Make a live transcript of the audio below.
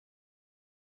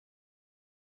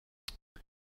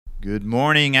Good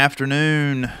morning,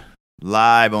 afternoon,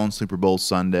 live on Super Bowl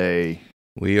Sunday.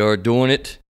 We are doing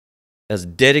it as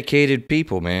dedicated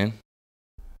people, man.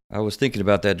 I was thinking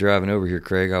about that driving over here,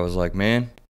 Craig. I was like,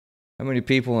 man, how many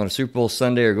people on a Super Bowl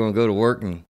Sunday are going to go to work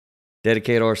and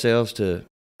dedicate ourselves to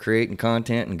creating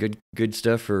content and good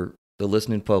stuff for the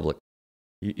listening public?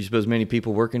 You suppose many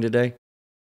people working today?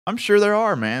 I'm sure there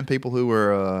are, man. People who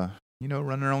are,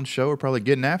 running their own show are probably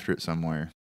getting after it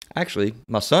somewhere. Actually,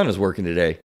 my son is working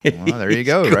today. Well, there you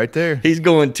go, right there. He's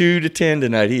going 2 to 10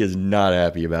 tonight. He is not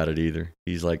happy about it either.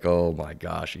 He's like, oh my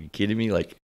gosh, are you kidding me?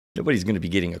 Like, nobody's going to be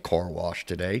getting a car wash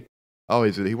today. Oh,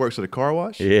 he works at a car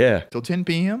wash? Yeah. Till 10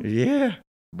 p.m.? Yeah.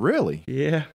 Really?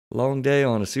 Yeah. Long day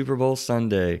on a Super Bowl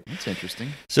Sunday. That's interesting.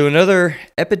 So another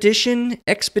expedition?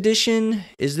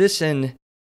 Is this an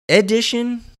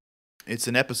edition? It's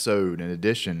an episode, an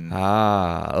edition.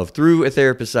 Of Through a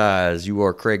Therapist's Eyes. You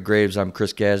are Craig Graves. I'm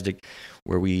Chris Gazdick,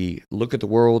 where we look at the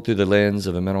world through the lens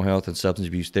of a mental health and substance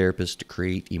abuse therapist to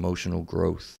create emotional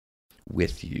growth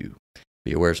with you.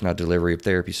 Be aware it's not delivery of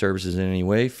therapy services in any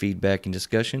way. Feedback and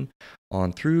discussion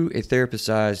on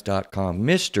throughatherapist'seyes.com.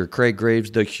 Mr. Craig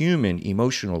Graves, the human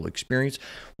emotional experience.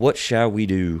 What shall we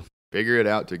do? Figure it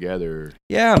out together.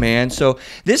 Yeah, man. So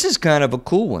this is kind of a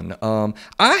cool one.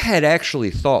 I had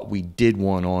actually thought we did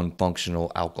one on functional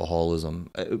alcoholism,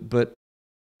 but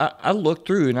I looked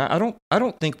through and I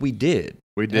don't think we did.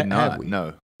 We did not. We?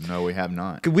 No, we have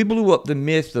not. We blew up the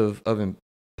myth of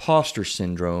imposter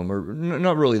syndrome, or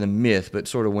not really the myth, but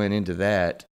sort of went into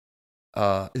that.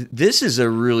 This is a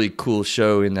really cool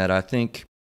show in that I think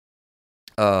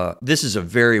this is a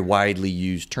very widely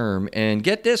used term. And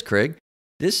get this, Craig.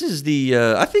 This is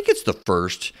I think it's the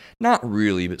first, not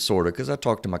really, but sort of, because I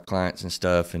talk to my clients and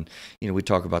stuff, and, we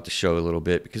talk about the show a little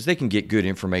bit, because they can get good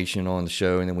information on the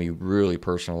show, and then we really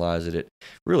personalize it. It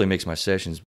really makes my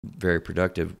sessions very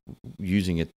productive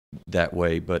using it that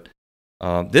way. But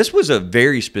this was a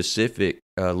very specific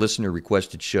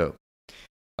listener-requested show.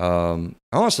 I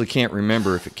honestly can't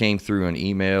remember if it came through an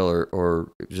email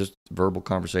or just verbal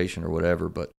conversation or whatever,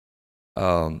 but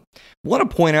want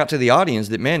to point out to the audience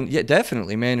that, man, yeah,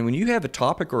 definitely, man, when you have a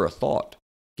topic or a thought,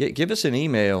 give us an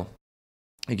email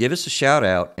and give us a shout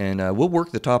out, and we'll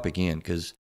work the topic in,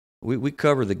 because we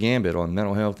cover the gambit on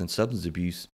mental health and substance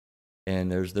abuse,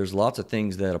 and there's lots of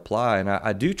things that apply, and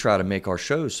I do try to make our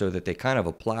shows so that they kind of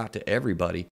apply to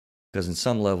everybody, because in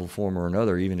some level, form, or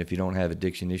another, even if you don't have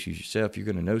addiction issues yourself, you're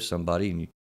going to know somebody, and you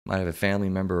might have a family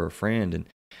member or a friend, and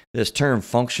this term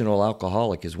functional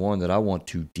alcoholic is one that I want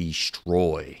to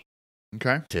destroy.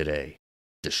 Okay. Today.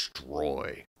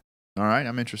 Destroy. All right,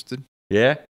 I'm interested.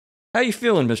 Yeah? How you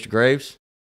feeling, Mr. Graves?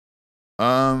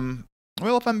 Well,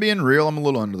 if I'm being real, I'm a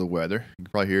little under the weather. You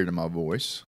can probably hear it in my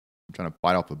voice. I'm trying to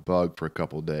fight off a bug for a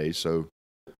couple of days, so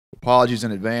apologies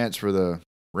in advance for the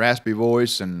raspy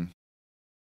voice and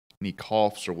any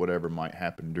coughs or whatever might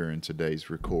happen during today's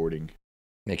recording.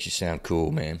 Makes you sound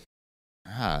cool, man.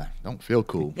 Don't feel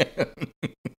cool.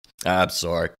 I'm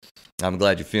sorry. I'm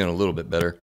glad you're feeling a little bit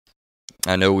better.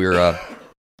 I know we were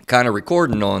kind of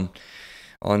recording on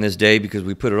this day because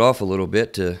we put it off a little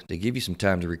bit to give you some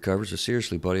time to recover. So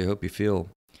seriously, buddy, I hope you feel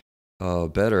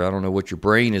better. I don't know what your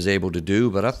brain is able to do,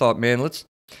 but I thought, man,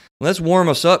 let's warm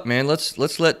us up, man. Let's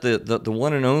let the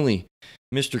one and only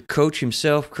Mr. Coach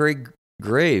himself, Craig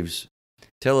Graves,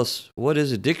 tell us what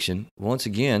is addiction once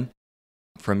again,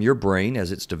 from your brain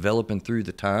as it's developing through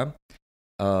the time.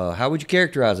 How would you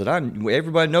characterize it?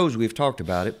 Everybody knows we've talked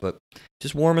about it, but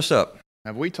just warm us up.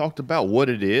 Have we talked about what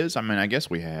it is? I mean, I guess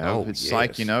we have. Oh, it's yes.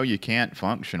 like, you can't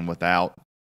function without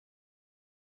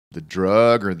the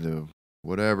drug or the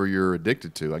whatever you're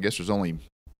addicted to. I guess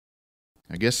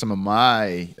some of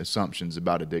my assumptions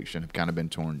about addiction have kind of been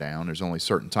torn down. There's only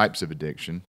certain types of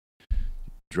addiction.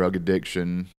 Drug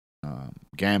addiction,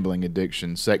 gambling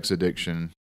addiction, sex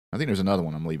addiction. I think there's another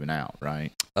one I'm leaving out,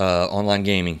 right? Online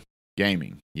gaming.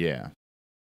 Gaming, yeah.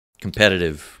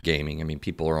 Competitive gaming. I mean,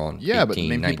 people are on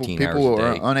 19 people hours a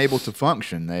are day. unable to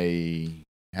function. They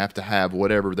have to have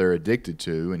whatever they're addicted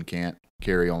to and can't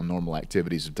carry on normal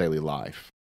activities of daily life.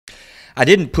 I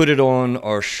didn't put it on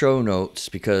our show notes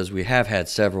because we have had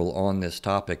several on this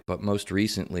topic, but most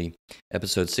recently,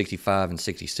 episodes 65 and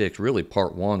 66, really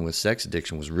part 1 with sex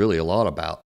addiction was really a lot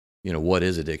about, what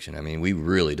is addiction? I mean, we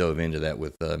really dove into that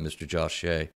with Mr. Josh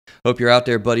Shea. Hope you're out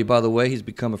there, buddy. By the way, he's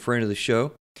become a friend of the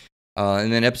show.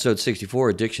 And then episode 64,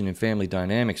 addiction and family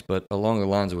dynamics. But along the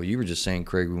lines of what you were just saying,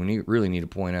 Craig, we really need to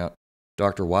point out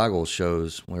Dr. Weigel's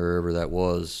shows, wherever that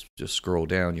was. Just scroll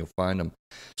down, you'll find them.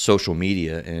 Social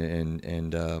media and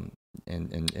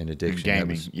addiction.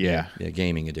 Gaming, yeah,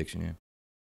 gaming addiction. Yeah.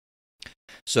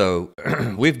 So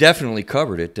we've definitely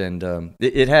covered it, and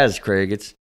it has, Craig.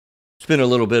 It's been a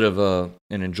little bit of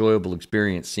an enjoyable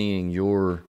experience seeing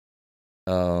your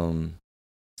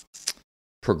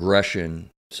progression,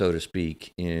 so to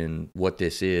speak, in what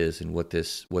this is and what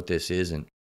this isn't.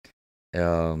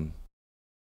 So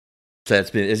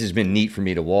this has been neat for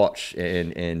me to watch,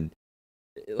 and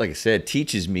like I said,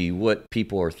 teaches me what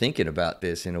people are thinking about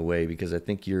this in a way, because I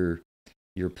think you're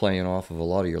playing off of a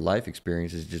lot of your life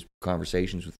experiences, just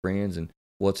conversations with friends and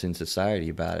what's in society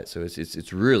about it. So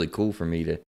it's really cool for me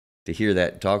to hear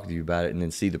that and talk to you about it, and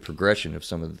then see the progression of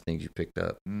some of the things you picked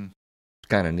up. It's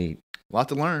kind of neat. A lot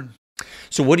to learn.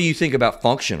 So what do you think about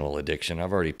functional addiction?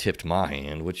 I've already tipped my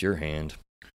hand. What's your hand?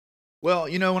 Well,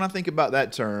 when I think about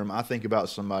that term, I think about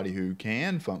somebody who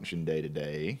can function day to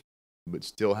day, but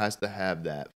still has to have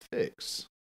that fix.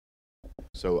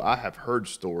 So I have heard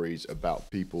stories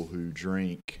about people who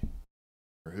drink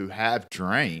or who have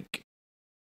drank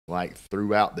like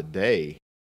throughout the day,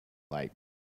 like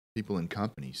people in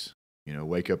companies,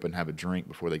 wake up and have a drink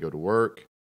before they go to work.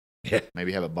 Yeah.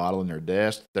 Maybe have a bottle in their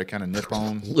desk they're kind of nip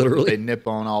on. Literally. They nip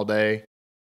on all day.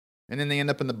 And then they end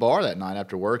up in the bar that night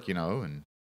after work, and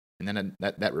then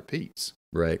that repeats.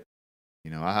 Right.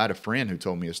 I had a friend who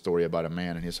told me a story about a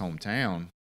man in his hometown,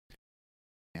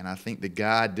 and I think the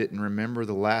guy didn't remember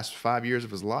the last 5 years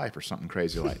of his life or something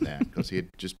crazy like that, because he had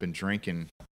just been drinking,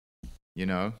 If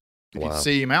Wow. you'd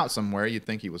see him out somewhere, you'd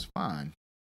think he was fine.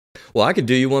 Well, I could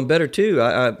do you one better too.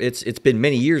 It's been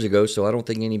many years ago, so I don't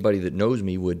think anybody that knows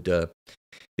me would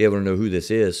be able to know who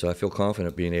this is. So I feel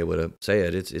confident being able to say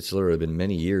it. It's literally been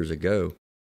many years ago.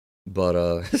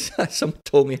 But someone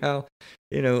told me how,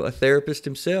 a therapist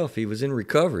himself, he was in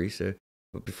recovery. So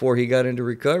but before he got into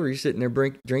recovery, he's sitting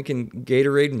there drinking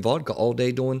Gatorade and vodka all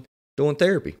day doing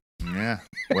therapy. Yeah.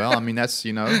 Well, I mean, that's,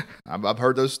 I've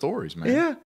heard those stories, man.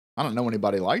 Yeah. I don't know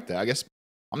anybody like that. I guess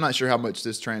I'm not sure how much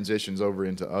this transitions over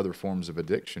into other forms of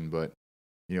addiction, but,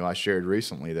 I shared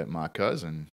recently that my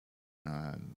cousin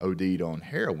OD'd on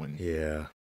heroin. Yeah.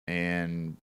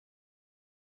 And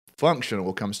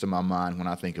functional comes to my mind when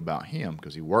I think about him,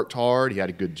 because he worked hard. He had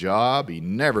a good job. He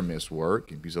never missed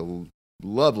work. He's a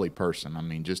lovely person. I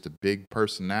mean, just a big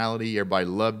personality. Everybody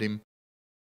loved him.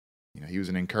 He was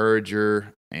an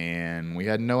encourager, and we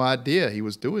had no idea he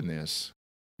was doing this,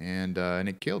 and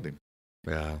it killed him.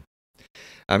 Yeah.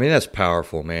 I mean, that's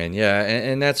powerful, man. Yeah,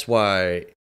 and that's why,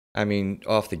 I mean,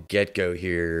 off the get-go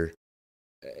here,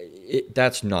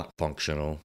 that's not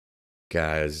functional,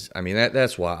 guys. I mean,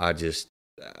 that's why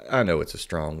I know it's a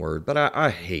strong word, but I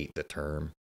hate the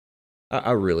term.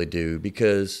 I really do,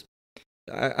 because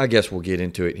I guess we'll get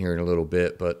into it here in a little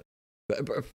bit, but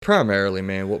primarily,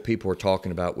 man, what people are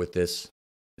talking about with this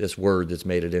word that's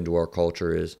made it into our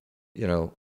culture is,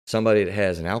 somebody that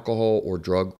has an alcohol or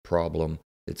drug problem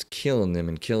that's killing them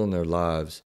and killing their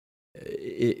lives.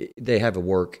 They have a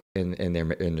work and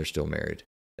they're still married.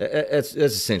 That's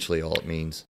essentially all it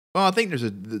means. Well, I think there's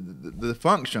the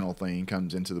functional thing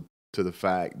comes into the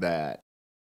fact that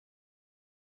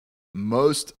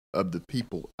most of the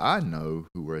people I know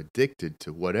who are addicted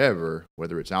to whatever,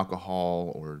 whether it's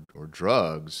alcohol or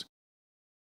drugs,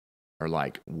 are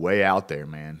like way out there,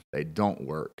 man. They don't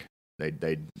work.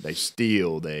 They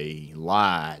steal, they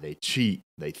lie, they cheat,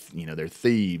 they're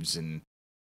thieves,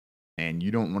 and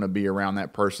you don't want to be around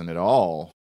that person at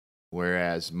all.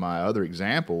 Whereas my other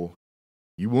example,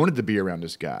 you wanted to be around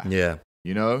this guy. Yeah.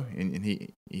 And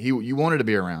he you wanted to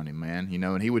be around him, man,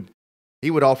 and he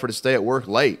would offer to stay at work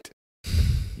late,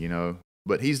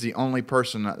 but he's the only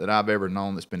person that I've ever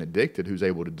known that's been addicted who's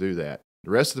able to do that.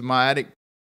 The rest of my addict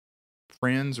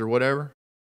friends or whatever,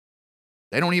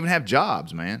 they don't even have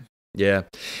jobs, man. Yeah.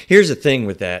 Here's the thing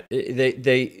with that.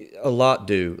 They a lot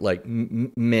do, like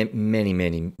many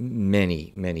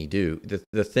do.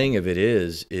 The thing of it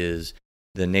is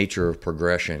the nature of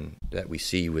progression that we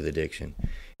see with addiction.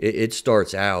 It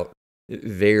starts out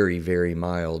very, very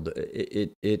mild.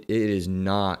 It is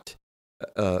not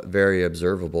very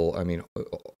observable. I mean,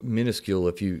 minuscule.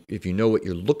 If you know what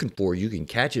you're looking for, you can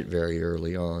catch it very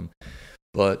early on.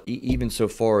 But even so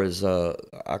far as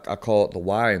I call it the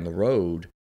Y in the road,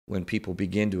 when people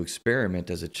begin to experiment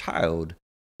as a child,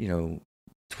 a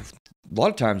lot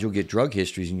of times you'll get drug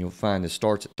histories and you'll find it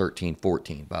starts at 13,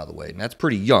 14, by the way. And that's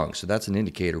pretty young, so that's an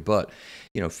indicator. But,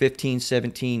 15,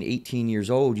 17, 18 years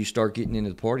old, you start getting into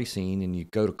the party scene, and you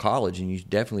go to college and you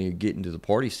definitely are getting to the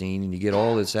party scene, and you get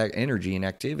all this energy and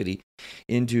activity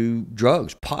into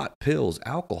drugs, pot, pills,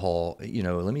 alcohol.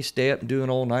 Let me stay up and do an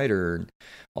all-nighter and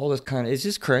all this kind of, it's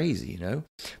just crazy,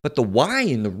 But the why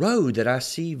in the road that I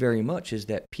see very much is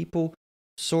that people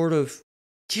sort of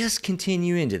just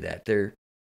continue into that.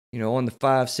 on the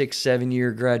 5, 6,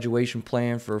 7-year graduation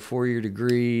plan for a 4-year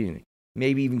degree, and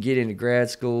maybe even get into grad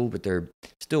school, but they're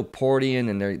still partying,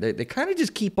 and they kind of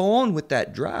just keep on with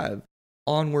that drive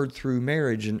onward through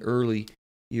marriage and early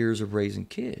years of raising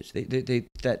kids.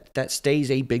 That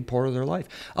stays a big part of their life.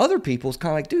 Other people's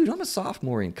kind of like, dude, I'm a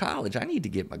sophomore in college. I need to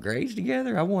get my grades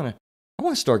together. I want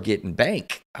to start getting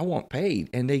bank. I want paid.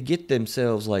 And they get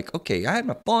themselves like, okay, I had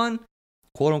my fun,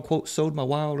 quote unquote, sowed my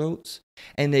wild oats,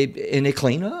 and they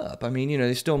clean up. I mean,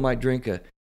 they still might drink a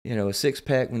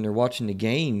 6-pack when they're watching the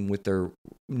game with their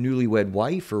newlywed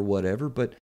wife or whatever,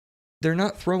 but they're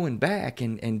not throwing back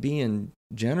and being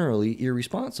generally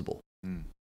irresponsible.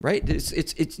 Right?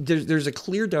 There's a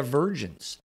clear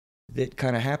divergence that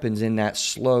kind of happens in that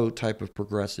slow type of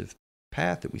progressive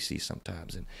path that we see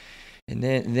sometimes. And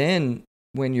then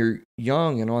when you're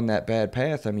young and on that bad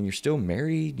path, I mean, you're still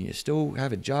married, and you still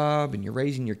have a job, and you're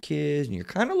raising your kids, and you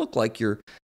kind of look like you're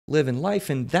living life.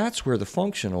 And that's where the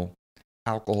functional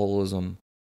alcoholism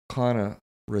kind of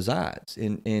resides.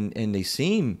 And they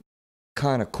seem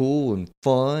kind of cool and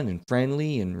fun and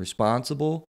friendly and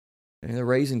responsible, and they're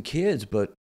raising kids,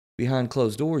 but behind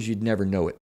closed doors, you'd never know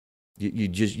it.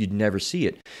 You'd never see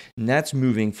it. And that's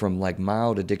moving from like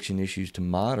mild addiction issues to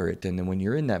moderate. And then when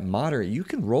you're in that moderate, you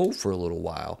can roll for a little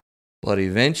while, but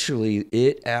eventually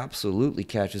it absolutely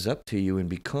catches up to you and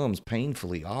becomes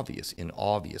painfully obvious in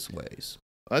obvious ways.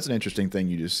 That's an interesting thing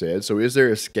you just said. So is there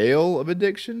a scale of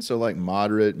addiction? So like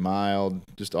moderate, mild,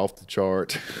 just off the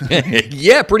chart?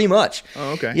 Yeah, pretty much.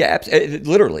 Oh, okay. Yeah,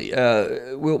 literally.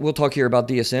 We'll talk here about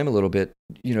DSM a little bit,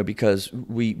 because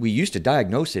we used to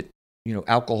diagnose it,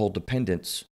 alcohol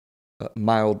dependence,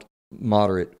 mild,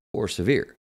 moderate, or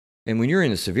severe. And when you're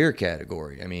in the severe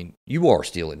category, I mean, you are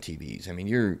stealing TVs. I mean,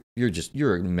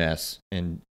 you're a mess,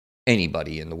 and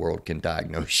anybody in the world can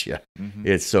diagnose you. Mm-hmm.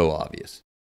 It's so obvious.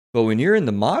 But when you're in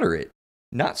the moderate,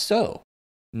 not so.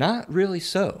 Not really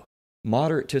so.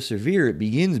 Moderate to severe, it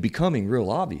begins becoming real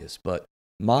obvious. But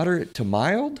moderate to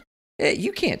mild,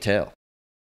 you can't tell.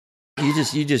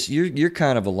 You're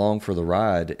kind of along for the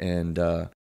ride, and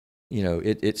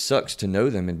it sucks to know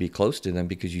them and be close to them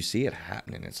because you see it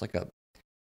happening. It's like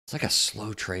a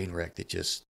slow train wreck that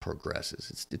just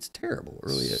progresses. It's terrible. It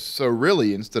really is. So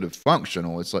really, instead of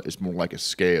functional, it's more like a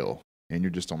scale, and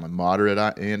you're just on the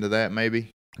moderate end of that, maybe.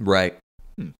 Right.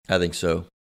 I think so.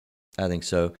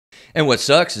 And what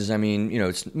sucks is, I mean,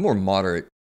 it's more moderate,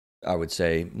 I would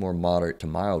say, more moderate to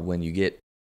mild when you get,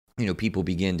 people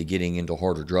begin to getting into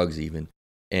harder drugs even,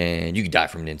 and you could die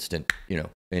from an instant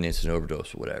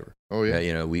overdose or whatever. Oh,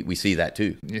 yeah. We see that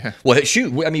too. Yeah. Well,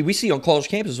 shoot, I mean, we see on college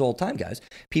campuses all the time, guys.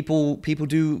 People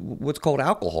do what's called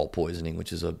alcohol poisoning,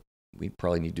 which is we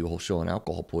probably need to do a whole show on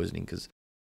alcohol poisoning because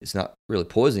it's not really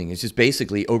poisoning. It's just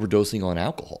basically overdosing on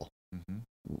alcohol. Mm-hmm.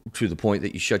 To the point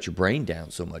that you shut your brain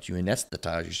down so much, you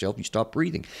anesthetize yourself, you stop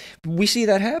breathing. We see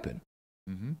that happen.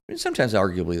 Mm-hmm. And sometimes,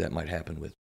 arguably, that might happen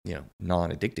with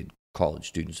non-addicted college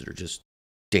students that are just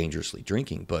dangerously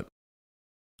drinking. But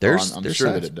there's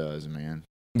sure that it does, man.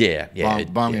 Yeah.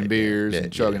 Bombing beers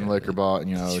and chugging liquor,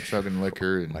 chugging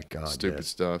liquor and stupid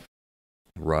stuff.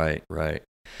 Right.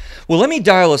 Well, let me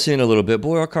dial us in a little bit.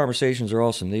 Boy, our conversations are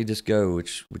awesome. They just go,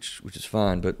 which is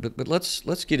fine. But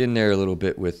let's get in there a little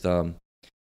bit with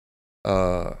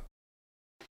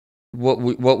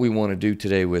what we want to do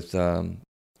today with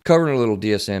covering a little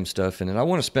DSM stuff, and then I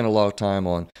want to spend a lot of time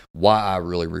on why I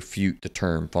really refute the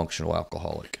term functional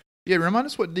alcoholic. Yeah, remind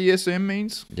us what DSM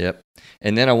means. Yep,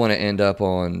 and then I want to end up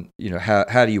on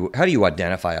how do you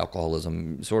identify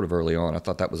alcoholism sort of early on. I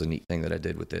thought that was a neat thing that I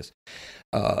did with this.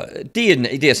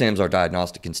 DSM is our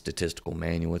diagnostic and statistical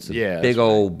manual. It's a big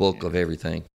old book of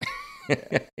everything.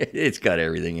 It's got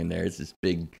everything in there. It's this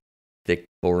big, thick,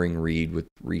 boring read with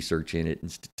research in it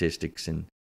and statistics and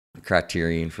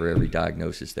criterion for every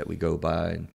diagnosis that we go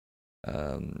by.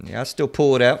 And I still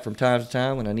pull it out from time to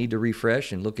time when I need to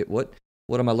refresh and look at what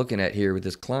am I looking at here with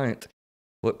this client?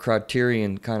 What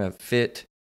criterion kind of fit?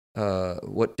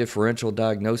 What differential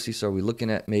diagnosis are we looking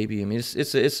at? Maybe. I mean,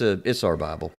 it's our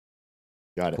Bible.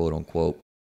 Got it. Quote unquote.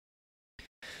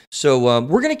 So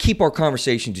we're going to keep our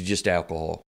conversation to just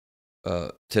alcohol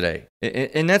today,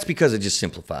 and that's because it just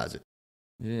simplifies it,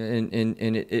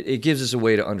 and it gives us a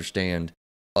way to understand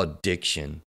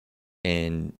addiction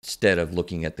instead of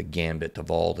looking at the gambit of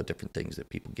all the different things that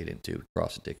people get into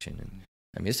across addiction. And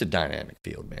I mean, it's a dynamic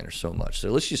field, man. There's so much.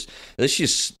 So let's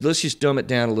just dumb it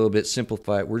down a little bit,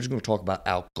 simplify it. We're just going to talk about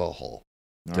alcohol.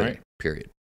 All right. Period.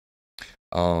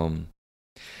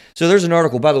 So there's an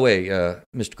article, by the way,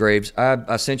 Mr. Graves.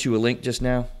 I sent you a link just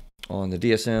now on the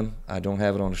DSM. I don't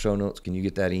have it on the show notes. Can you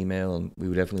get that email? And we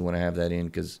would definitely want to have that in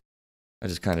because I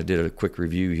just kind of did a quick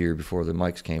review here before the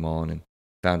mics came on and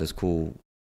found this cool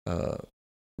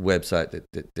website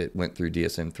that went through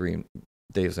DSM-3 and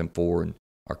DSM-4 and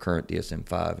our current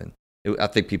DSM-5, and I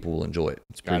think people will enjoy it.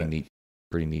 It's pretty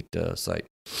neat site.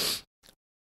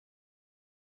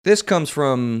 This comes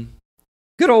from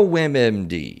good old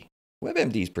WebMD.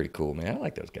 WebMD is pretty cool, man. I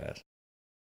like those guys.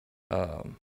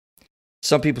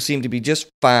 Some people seem to be just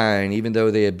fine, even though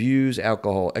they abuse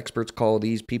alcohol. Experts call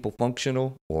these people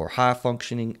functional or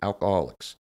high-functioning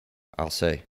alcoholics. I'll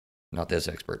say, not this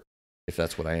expert, if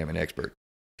that's what I am, an expert.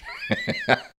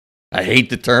 I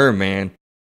hate the term, man.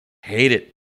 Hate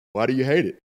it. Why do you hate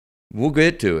it? We'll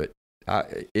get to it.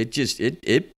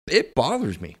 It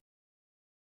bothers me.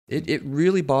 It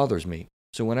really bothers me.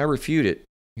 So when I refute it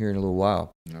here in a little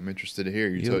while, I'm interested to hear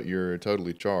you're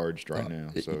totally charged right now.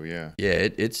 So yeah,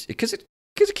 it's because it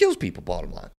kills people.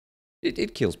 Bottom line,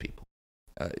 it kills people.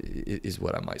 Is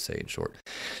what I might say in short.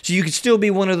 So you could still be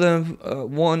one of them,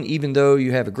 even though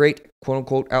you have a great quote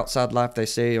unquote outside life, they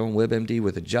say on WebMD,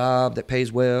 with a job that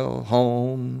pays well,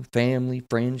 home, family,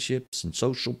 friendships, and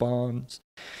social bonds.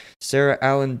 Sarah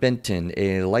Allen Benton,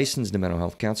 a licensed mental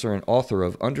health counselor and author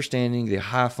of Understanding the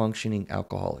High-Functioning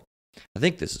Alcoholic. I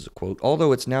think this is a quote.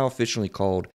 Although it's now officially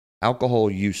called alcohol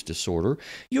use disorder,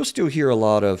 you'll still hear a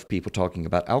lot of people talking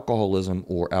about alcoholism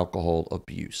or alcohol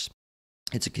abuse.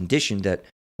 It's a condition that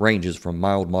ranges from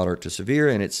mild, moderate to severe,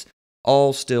 and it's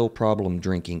all still problem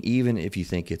drinking, even if you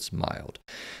think it's mild.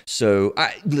 So,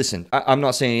 I'm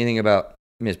not saying anything about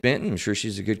Miss Benton. I'm sure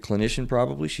she's a good clinician,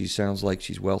 probably. She sounds like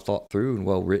she's well thought through and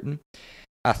well written.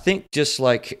 I think just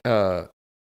like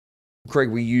Craig,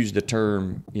 we use the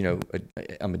term,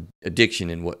 addiction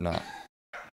and whatnot.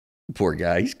 Poor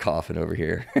guy, he's coughing over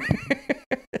here.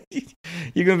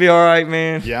 You gonna be all right,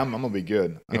 man? Yeah, I'm gonna be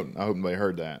good. I hope they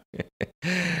heard that.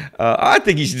 I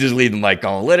think you should just leave the mic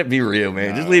on. Let it be real,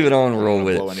 man. Just leave it on and roll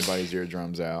with it. Blow anybody's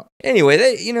eardrums out. Anyway,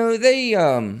 I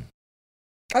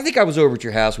think I was over at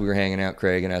your house. We were hanging out,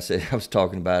 Craig, and I was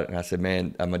talking about it, and I said,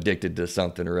 man, I'm addicted to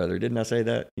something or other. Didn't I say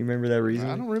that? You remember that reason?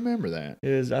 I don't remember that.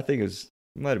 I think it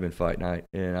might have been fight night.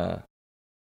 And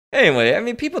anyway, I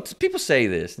mean, people say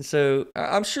this, and so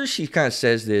I'm sure she kind of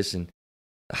says this, and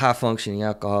high-functioning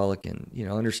alcoholic and,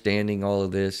 understanding all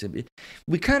of this.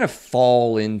 We kind of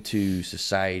fall into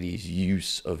society's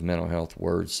use of mental health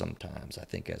words sometimes, I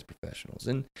think, as professionals.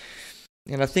 And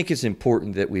I think it's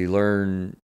important that we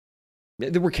learn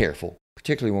that we're careful,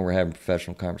 particularly when we're having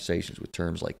professional conversations with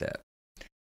terms like that.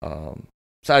 So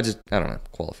I don't know,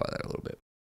 qualify that a little bit.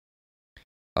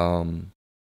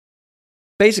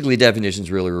 Basically,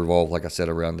 definitions really revolve, like I said,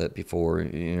 around that before,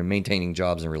 maintaining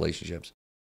jobs and relationships.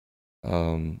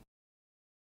 My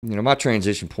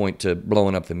transition point to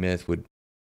blowing up the myth would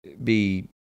be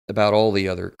about all the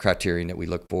other criterion that we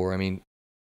look for. I mean,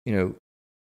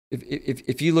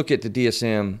 if you look at the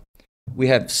DSM, we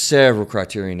have several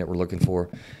criterion that we're looking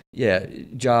for. Yeah,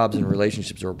 jobs and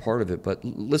relationships are a part of it, but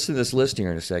listen to this list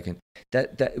here in a second.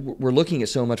 That we're looking at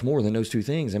so much more than those two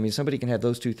things. I mean, somebody can have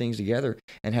those two things together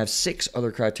and have 6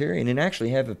 other criterion and actually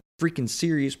have a freaking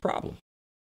serious problem.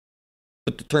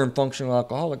 But the term functional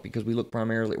alcoholic, because we look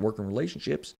primarily at working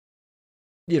relationships,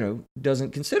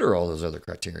 doesn't consider all those other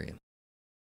criterion.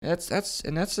 That's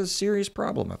a serious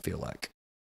problem, I feel like.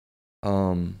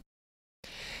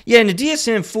 Yeah, in the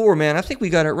DSM-4, man, I think we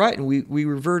got it right, and we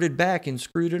reverted back and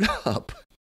screwed it up.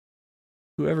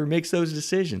 Whoever makes those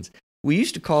decisions. We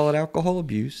used to call it alcohol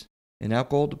abuse and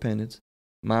alcohol dependence,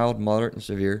 mild, moderate, and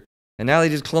severe, and now they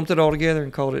just clumped it all together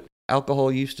and called it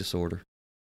alcohol use disorder.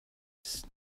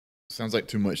 Sounds like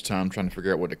too much time trying to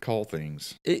figure out what to call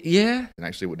things. Yeah. And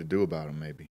actually what to do about them,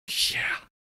 maybe. Yeah.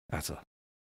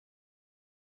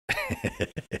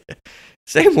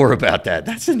 Say more about that.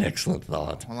 That's an excellent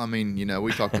thought. Well, I mean,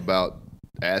 we talked about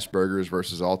Asperger's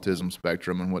versus autism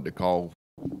spectrum and what to call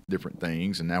different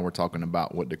things, and now we're talking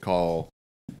about what to call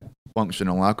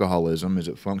functional alcoholism. Is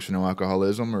it functional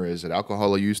alcoholism, or is it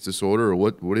alcohol use disorder, or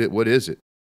what is it?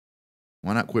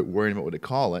 Why not quit worrying about what to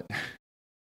call it?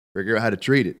 Figure out how to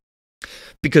treat it.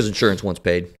 Because insurance once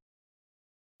paid.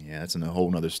 Yeah, that's a whole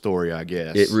nother story, I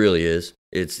guess. It really is.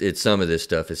 It's some of this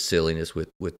stuff is silliness with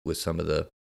some of the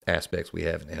aspects we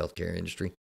have in the healthcare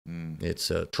industry.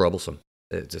 It's troublesome,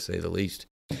 to say the least.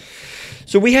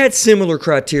 So we had similar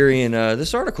criterion.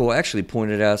 This article actually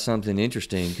pointed out something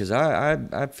interesting, because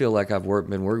I feel like I've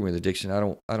been working with addiction.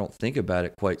 I don't think about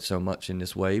it quite so much in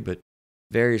this way, but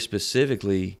very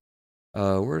specifically,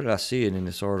 where did I see it in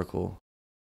this article?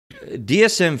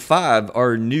 DSM-5,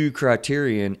 our new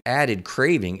criterion, added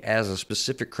craving as a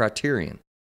specific criterion.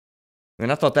 And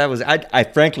I thought that was, I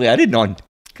frankly, I did not,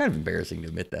 kind of embarrassing to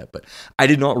admit that, but I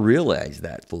did not realize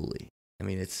that fully. I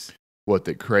mean, it's... What,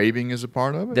 that craving is a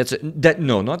part of it?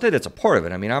 No, not that it's a part of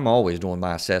it. I mean, I'm always doing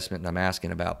my assessment and I'm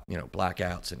asking about,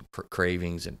 blackouts and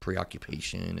cravings and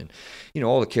preoccupation and,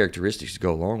 all the characteristics that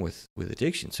go along with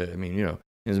addiction. So, I mean,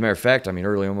 as a matter of fact, I mean,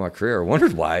 early on in my career, I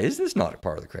wondered, why is this not a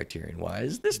part of the criterion? Why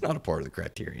is this not a part of the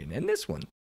criterion? And this one,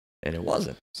 and it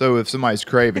wasn't. So if somebody's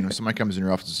craving, if somebody comes in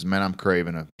your office and says, man, I'm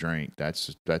craving a drink, that's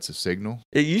a signal?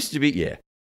 It used to be, yeah.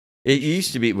 It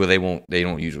used to be, well, they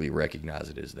don't usually recognize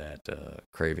it as that.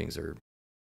 Cravings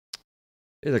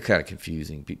they're kind of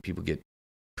confusing. People get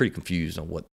pretty confused on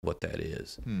what that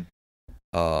is.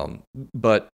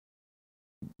 But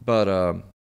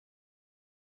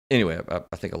anyway,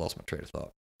 I think I lost my train of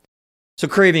thought. So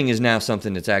craving is now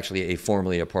something that's actually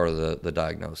formally a part of the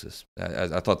diagnosis.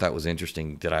 I thought that was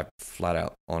interesting, that I flat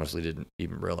out honestly didn't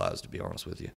even realize, to be honest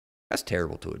with you. That's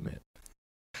terrible to admit.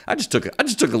 I just took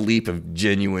a leap of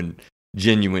genuineness,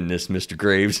 Mr.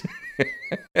 Graves.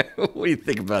 What do you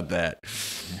think about that?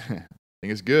 I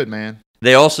think it's good, man.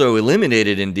 They also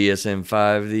eliminated in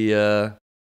DSM-5 the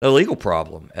illegal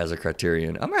problem as a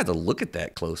criterion. I'm going to have to look at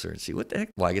that closer and see what the heck.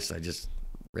 Well, I guess I just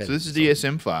read So this is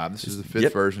DSM-5. This is the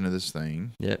fifth version of this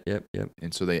thing. Yep.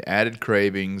 And so they added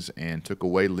cravings and took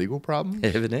away legal problems?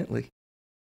 Evidently.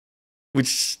 Which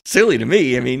is silly to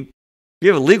me. I mean, if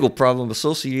you have a legal problem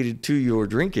associated to your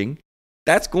drinking,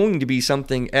 that's going to be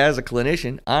something, as a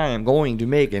clinician, I am going to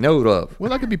make a note of.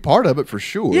 Well, that could be part of it for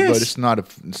sure, yes. But it's not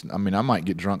I mean, I might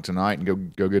get drunk tonight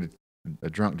and go get a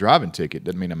drunk driving ticket.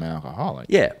 Doesn't mean I'm an alcoholic.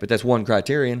 Yeah, but that's one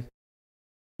criterion.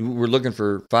 We're looking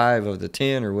for 5 of the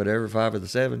 10 or whatever, 5 of the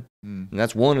 7. And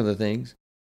that's one of the things.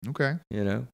 Okay.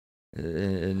 And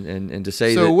to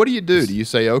say so that. So what do you do? Do you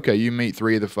say, okay, you meet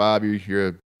 3 of the 5,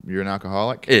 you're an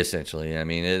alcoholic? Essentially. I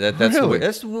mean, that's really?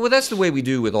 that's the way we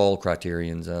do with all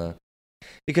criterions.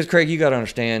 Because, Craig, you got to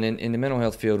understand, in the mental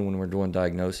health field, when we're doing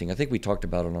diagnosing, I think we talked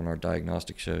about it on our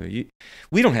diagnostic show.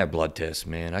 We don't have blood tests,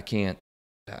 man. I can't,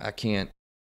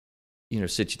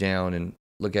 sit you down and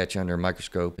look at you under a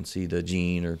microscope and see the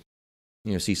gene or,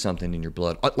 see something in your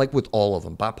blood. Like with all of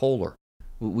them, bipolar,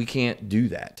 we can't do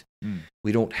that.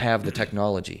 We don't have the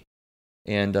technology.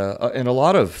 And a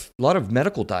lot of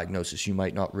medical diagnosis, you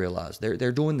might not realize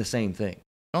they're doing the same thing.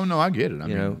 Oh no, I get it. I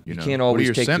mean, you can't always what are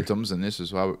your take symptoms, and this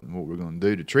is what we're going to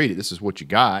do to treat it. This is what you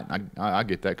got. I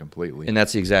get that completely. And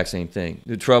that's the exact same thing.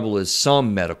 The trouble is,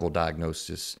 some medical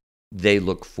diagnosis, they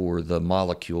look for the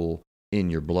molecule in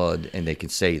your blood, and they can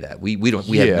say that. We don't.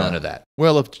 We have none of that.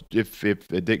 Well, if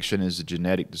addiction is a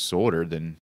genetic disorder,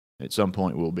 then at some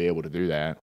point we'll be able to do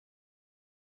that.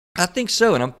 I think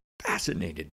so, and I'm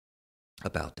fascinated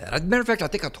about that. As a matter of fact, I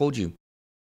think I told you,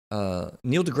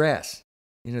 Neil deGrasse.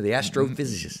 The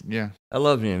astrophysicist. Yeah. I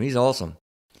love him. He's awesome.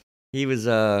 He was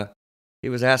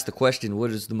asked the question,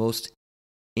 what is the most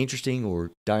interesting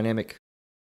or dynamic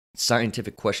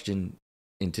scientific question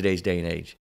in today's day and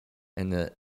age? And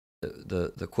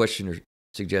the questioner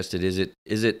suggested, is it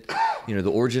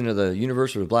the origin of the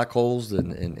universe or the black holes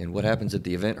and what happens at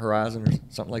the event horizon or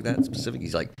something like that specific?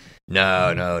 He's like,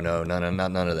 no,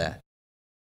 none of that.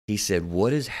 He said,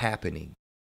 what is happening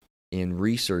in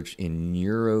research in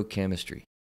neurochemistry?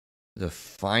 The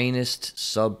finest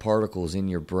subparticles in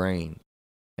your brain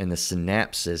and the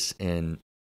synapses and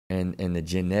the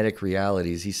genetic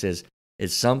realities. He says,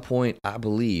 at some point, I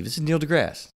believe, this is Neil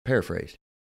deGrasse, paraphrased,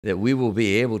 that we will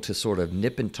be able to sort of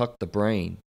nip and tuck the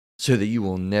brain so that you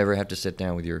will never have to sit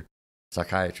down with your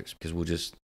psychiatrist, because we'll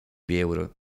just be able to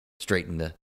straighten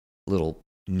the little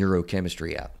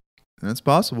neurochemistry out. That's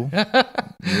possible.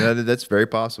 Yeah, that's very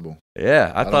possible.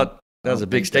 Yeah, I thought that was a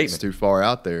big statement. It's too far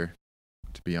out there,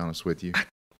 to be honest with you.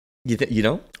 You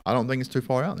don't? I don't think it's too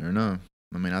far out there, no.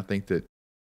 I mean, I think a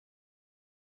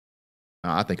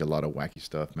lot of wacky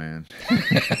stuff, man.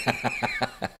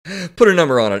 Put a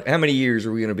number on it. How many years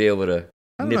are we going to be able to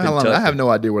I don't know how long. I have no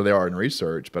idea where they are in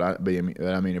research, but I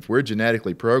mean, if we're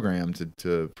genetically programmed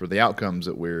for the outcomes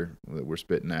that we're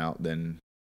spitting out, then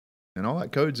all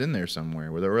that code's in there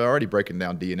somewhere. Where they're already breaking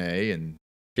down DNA and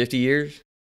 50 years.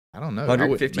 I don't know.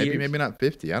 150 years? Maybe not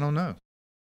 50. I don't know.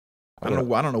 I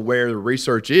don't know where the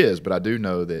research is, but I do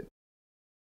know that.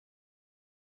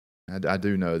 I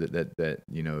do know that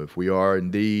if we are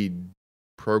indeed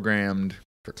programmed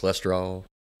for cholesterol,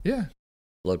 yeah,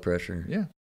 blood pressure, yeah.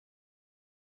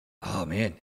 Oh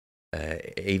man,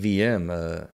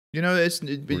 AVM. It's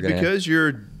because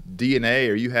your DNA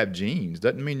or you have genes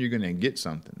doesn't mean you're going to get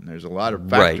something. There's a lot of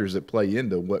factors that play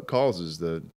into what causes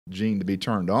the gene to be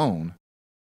turned on.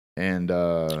 And,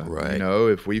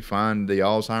 if we find the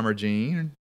Alzheimer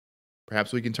gene,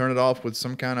 perhaps we can turn it off with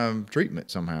some kind of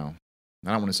treatment somehow. I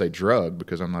don't want to say drug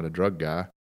because I'm not a drug guy,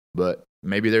 but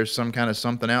maybe there's some kind of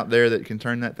something out there that can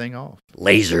turn that thing off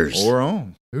Lasers. or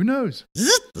on. Who knows?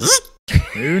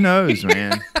 Who knows,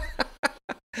 man?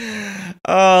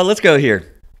 Let's go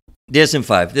here.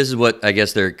 DSM-5. This is what I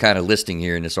guess they're kind of listing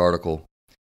here in this article.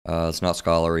 It's not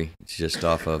scholarly. It's just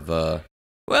off of.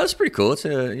 Well, it's pretty cool. It's a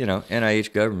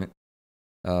NIH government.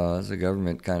 It's a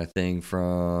government kind of thing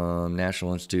from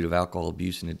National Institute of Alcohol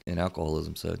Abuse and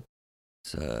Alcoholism. So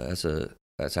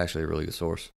that's actually a really good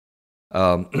source.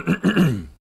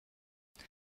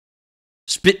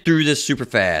 Spit through this super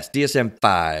fast.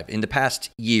 DSM-5. In the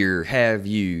past year, have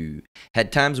you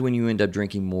had times when you end up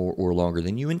drinking more or longer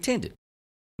than you intended?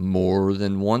 More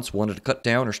than once wanted to cut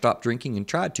down or stop drinking and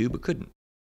tried to but couldn't?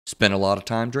 Spent a lot of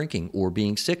time drinking or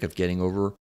being sick of getting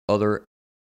over other,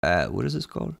 what is this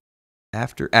called?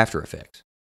 After effects.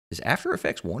 Is after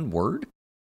effects one word?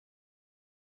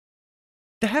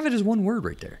 To have it as one word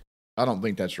right there. I don't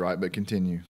think that's right, but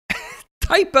continue.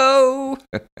 Typo!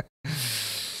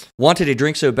 Wanted a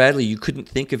drink so badly you couldn't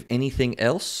think of anything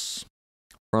else?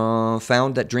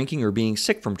 Found that drinking or being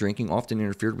sick from drinking often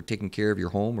interfered with taking care of your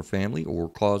home or family or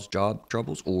caused job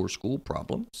troubles or school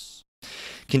problems?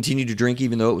 Continued to drink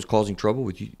even though it was causing trouble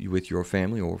with your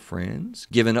family or friends?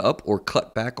 Given up or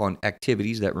cut back on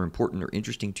activities that were important or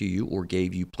interesting to you or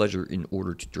gave you pleasure in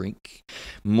order to drink?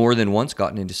 More than once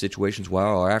gotten into situations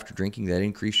while or after drinking that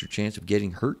increased your chance of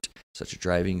getting hurt, such as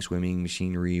driving, swimming,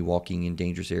 machinery, walking in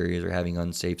dangerous areas, or having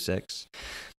unsafe sex?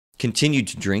 Continued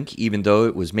to drink even though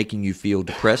it was making you feel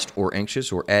depressed or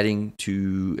anxious or adding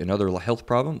to another health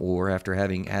problem or after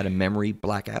having had a memory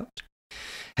blackout?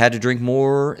 Had to drink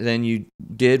more than you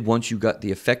did once you got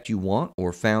the effect you want,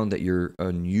 or found that your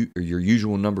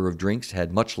usual number of drinks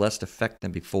had much less effect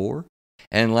than before?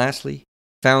 And lastly,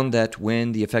 found that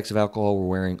when the effects of alcohol were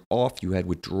wearing off, you had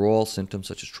withdrawal symptoms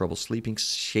such as trouble sleeping,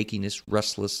 shakiness,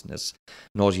 restlessness,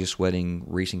 nausea, sweating,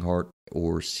 racing heart,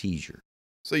 or seizure.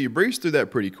 So you breezed through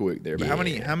that pretty quick there, but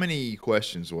Yeah. how many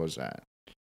questions was that?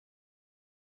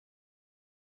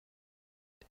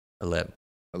 11.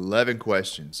 11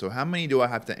 questions. So how many do I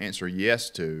have to answer yes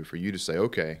to for you to say,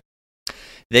 okay?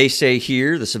 They say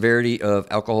here the severity of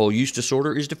alcohol use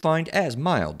disorder is defined as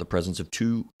mild, the presence of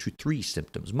 2 to 3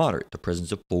 symptoms, moderate, the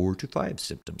presence of 4 to 5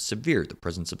 symptoms, severe, the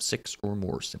presence of 6 or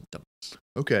more symptoms.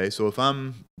 Okay, so if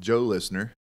I'm Joe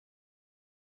listener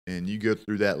and you go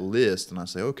through that list and I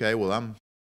say, okay, well, I'm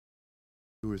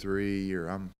 2 or 3 or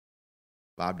I'm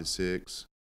 5 to 6.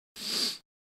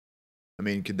 I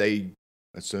mean, could they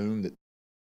assume that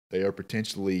they are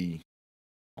potentially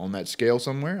on that scale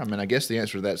somewhere? I mean, I guess the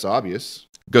answer to that's obvious.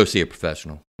 Go see a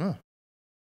professional. Huh.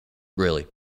 Really.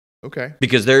 Okay.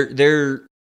 Because they're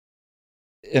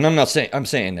and I'm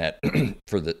saying that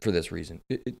for this reason.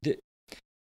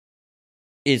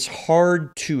 It's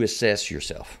hard to assess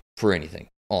yourself for anything,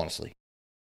 honestly.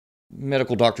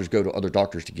 Medical doctors go to other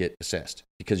doctors to get assessed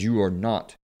because you are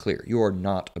not clear. You are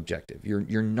not objective.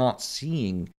 You're not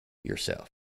seeing yourself.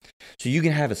 So you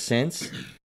can have a sense.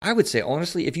 I would say,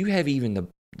 honestly, if you have even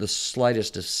the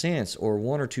slightest of sense or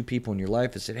 1 or 2 people in your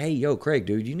life that said, hey, yo, Craig,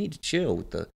 dude, you need to chill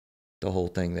with the whole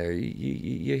thing there.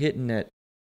 You're hitting that,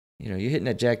 you're hitting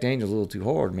that Jack Daniels a little too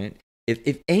hard, man.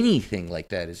 If anything like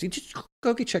that is, you just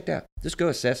go get checked out. Just go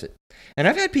assess it. And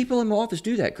I've had people in my office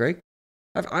do that, Craig.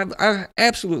 I've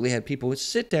absolutely had people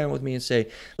sit down with me and say,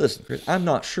 listen, Chris, I'm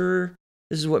not sure.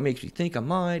 This is what makes me think I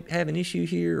might have an issue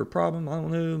here or problem. I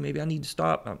don't know. Maybe I need to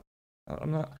stop.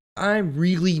 I'm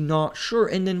really not sure.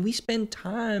 And then we spend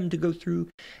time to go through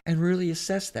and really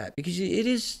assess that because it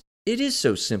is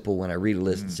so simple when I read a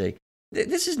list and say,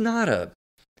 this is not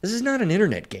an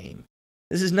internet game.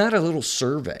 This is not a little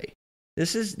survey.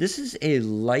 This is a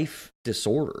life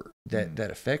disorder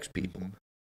that affects people.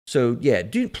 So yeah,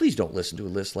 dude, please don't listen to a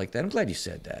list like that. I'm glad you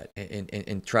said that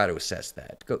and try to assess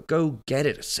that. Go get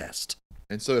it assessed.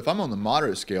 And so if I'm on the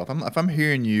moderate scale, if I'm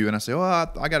hearing you and I say, well,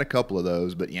 I got a couple of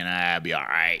those, but I'll be all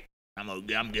right. I'm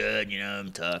good.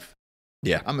 I'm tough.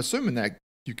 Yeah. I'm assuming that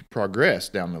you could progress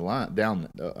down the line.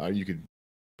 You could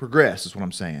progress is what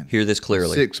I'm saying. Hear this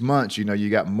clearly. 6 months, you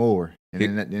got more, and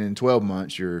in 12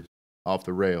 months you're off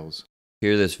the rails.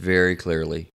 Hear this very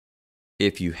clearly.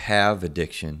 If you have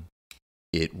addiction,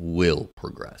 it will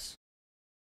progress.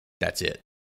 That's it.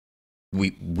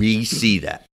 We see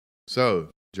that. So,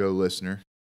 Joe listener,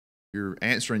 you're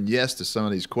answering yes to some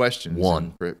of these questions.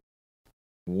 One.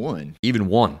 Even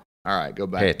one. All right, go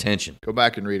back. Pay attention. Go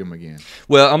back and read them again.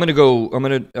 Well, I'm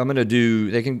gonna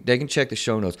do. They can check the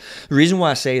show notes. The reason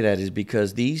why I say that is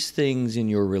because these things in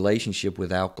your relationship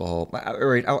with alcohol. All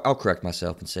right, I'll correct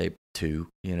myself and say 2.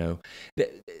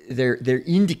 They're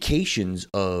indications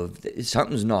of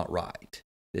something's not right.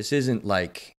 This isn't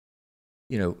like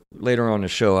later on in the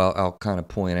show, I'll kind of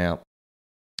point out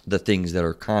the things that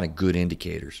are kind of good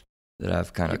indicators that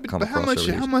I've kind of come across.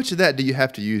 But how much of that do you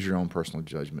have to use your own personal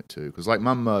judgment to? Because like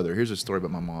my mother, here's a story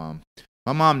about my mom.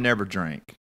 My mom never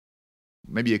drank,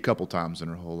 maybe a couple times in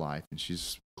her whole life, and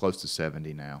she's close to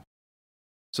 70 now.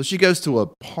 So she goes to a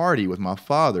party with my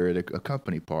father at a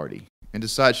company party and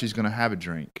decides she's going to have a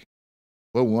drink.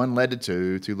 Well, 1 led to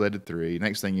 2, 2 led to 3.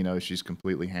 Next thing you know, she's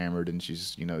completely hammered and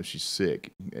she's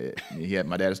sick.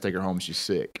 My dad has to take her home and she's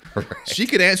sick. Right. She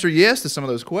could answer yes to some of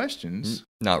those questions.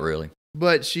 Not really.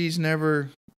 But she's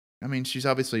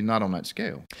obviously not on that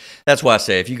scale. That's why I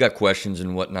say if you got questions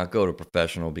and whatnot, go to a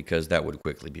professional because that would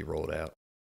quickly be rolled out.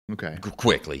 Okay.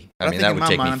 Quickly. I mean, that would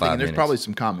take me 5 minutes. There's probably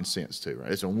some common sense too,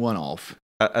 right? It's a one-off.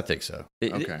 I think so.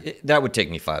 Okay. That would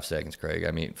take me 5 seconds,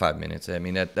 Craig. 5 minutes.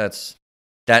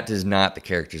 That is not the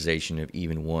characterization of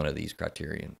even one of these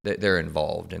criterion. They're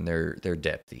involved and they're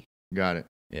depthy. Got it.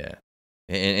 Yeah.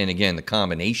 And again, the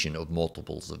combination of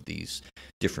multiples of these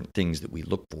different things that we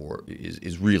look for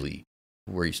is really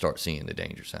where you start seeing the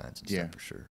danger signs and stuff for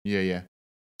sure. Yeah.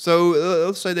 So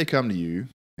let's say they come to you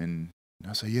and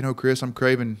I say, Chris, I'm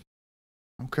craving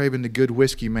the good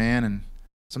whiskey, man, and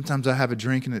sometimes I have a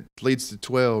drink and it leads to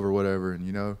 12 or whatever, and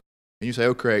you say,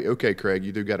 okay, Craig,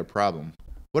 you do got a problem.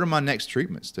 What are my next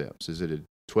treatment steps? Is it a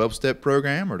 12-step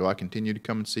program, or do I continue to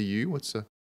come and see you? What's the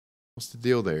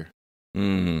deal there?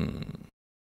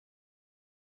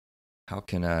 How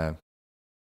can I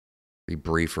be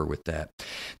briefer with that?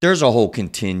 There's a whole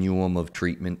continuum of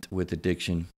treatment with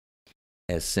addiction,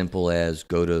 as simple as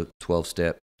go to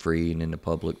 12-step free and in the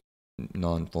public,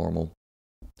 non-formal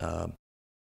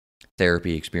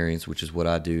therapy experience, which is what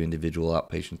I do, individual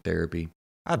outpatient therapy.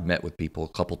 I've met with people a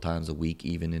couple times a week,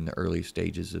 even in the early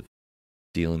stages of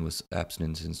dealing with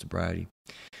abstinence and sobriety.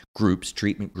 Groups,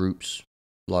 treatment groups.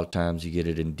 A lot of times you get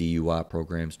it in DUI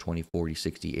programs, 20, 40,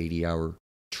 60, 80-hour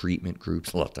treatment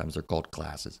groups. A lot of times they're called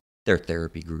classes. They're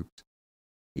therapy groups.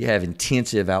 You have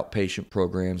intensive outpatient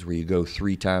programs where you go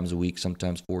 3 times a week,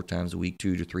 sometimes 4 times a week,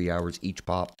 2 to 3 hours each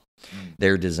pop.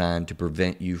 They're designed to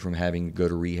prevent you from having to go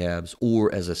to rehabs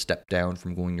or as a step down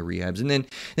from going to rehabs. And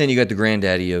then you got the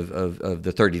granddaddy of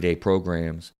the 30-day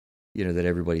programs, that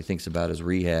everybody thinks about as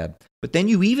rehab. But then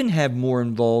you even have more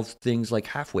involved things like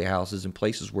halfway houses and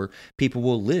places where people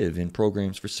will live in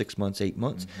programs for 6 months, 8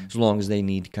 months, as long as they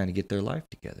need to kind of get their life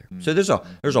together. So there's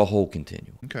a whole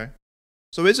continuum. Okay.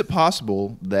 So is it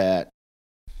possible that,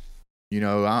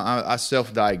 I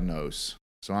self-diagnose,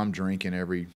 so I'm drinking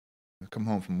I come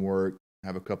home from work,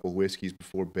 have a couple of whiskeys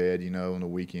before bed, on the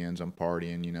weekends I'm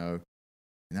partying, and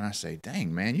then I say,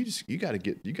 dang, man, you got to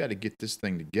get this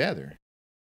thing together,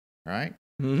 right?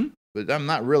 Mm-hmm. But I'm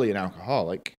not really an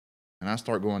alcoholic, and I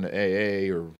start going to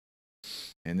AA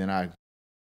and then I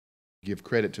give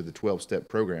credit to the 12-step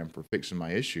program for fixing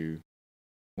my issue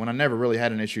when I never really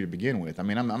had an issue to begin with.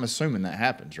 I'm assuming that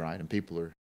happens, right? And people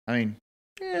are,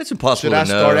 it's impossible to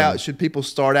know. Should people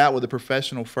start out with a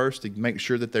professional first to make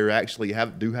sure that they actually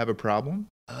do have a problem?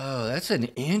 Oh, that's an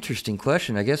interesting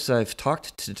question. I guess I've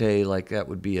talked today like that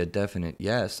would be a definite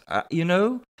yes.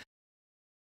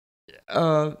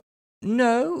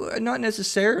 No, not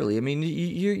necessarily.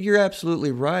 You're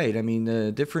absolutely right.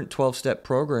 The different 12-step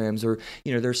programs are,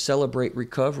 there's Celebrate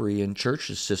Recovery and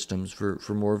churches systems for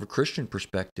more of a Christian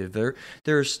perspective.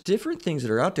 There's different things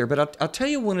that are out there. But I'll tell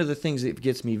you one of the things that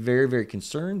gets me very, very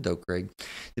concerned, though, Craig,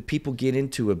 that people get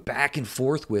into a back and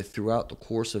forth with throughout the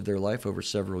course of their life over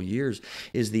several years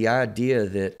is the idea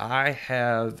that I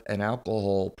have an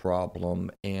alcohol problem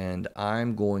and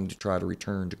I'm going to try to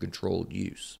return to controlled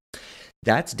use.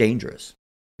 That's dangerous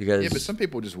because but some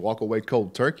people just walk away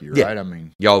cold turkey, right? Yeah.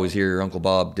 You always hear your Uncle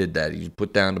Bob did that. He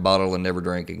put down the bottle and never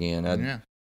drank again.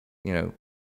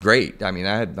 Great.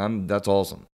 That's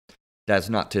awesome. That's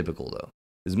not typical though.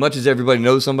 As much as everybody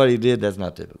knows somebody did, that's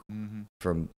not typical. Mm-hmm.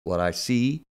 From what I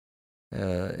see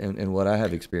and what I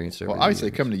have experienced. Well, obviously,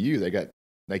 they come to you.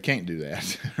 They can't do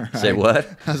that. Right? Say what?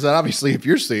 I said, obviously, if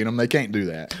you're seeing them, they can't do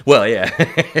that. Well, yeah.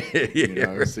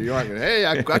 So you're like, hey,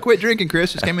 I quit drinking,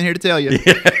 Chris. Just came in here to tell you.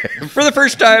 Yeah. For the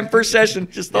first time, first session,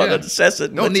 just thought I'd assess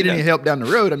it. Don't need any help down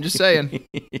the road. I'm just saying.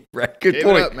 Right. Good Give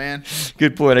point. It up, man.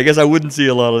 Good point. I guess I wouldn't see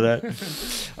a lot of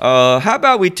that. How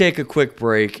about we take a quick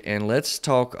break and let's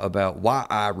talk about why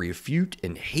I refute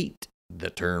and hate the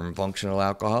term functional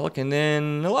alcoholic, and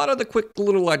then a lot of the quick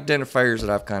little identifiers that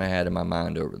I've kind of had in my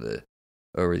mind over the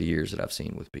years that I've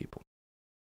seen with people.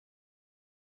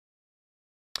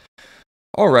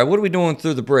 All right, what are we doing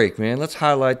through the break, man? Let's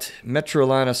highlight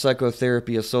Metrolina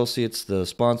Psychotherapy Associates, the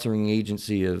sponsoring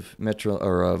agency of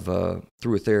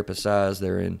Through a Therapist's Eyes.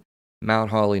 They're in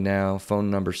Mount Holly now. Phone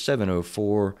number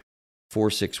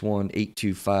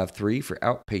 461-8253 for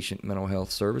outpatient mental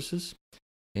health services.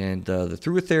 And the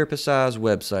Through a Therapist's Eyes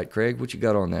website, Craig, what you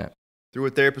got on that?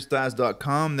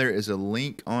 ThroughATherapist'sEyes.com. There is a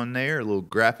link on there, a little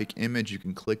graphic image you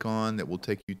can click on that will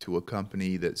take you to a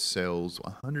company that sells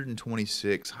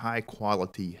 126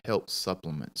 high-quality health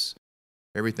supplements.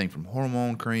 Everything from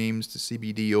hormone creams to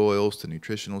CBD oils to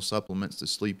nutritional supplements to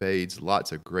sleep aids.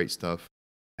 Lots of great stuff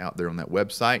out there on that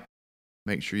website.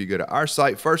 Make sure you go to our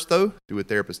site first, though,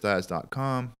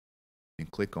 ThroughATherapist'sEyes.com,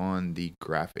 and click on the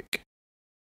graphic.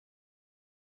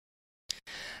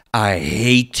 I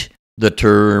hate the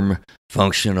term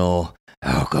functional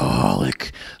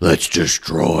alcoholic. Let's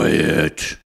destroy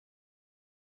it.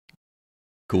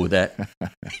 Cool with that?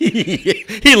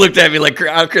 He looked at me like,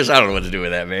 Chris, I don't know what to do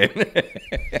with that, man.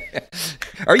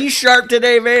 Are you sharp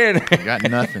today, man? Got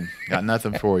nothing. Got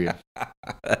nothing for you.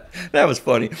 That was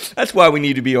funny. That's why we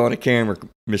need to be on a camera,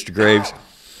 Mr. Graves.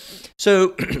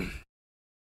 So,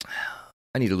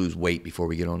 I need to lose weight before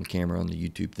we get on the camera on the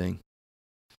YouTube thing.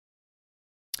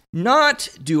 Not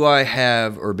do I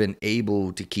have or been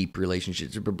able to keep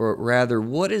relationships, but rather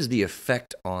what is the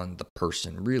effect on the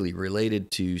person really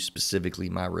related to specifically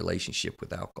my relationship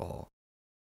with alcohol?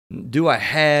 Do I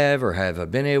have or have I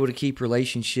been able to keep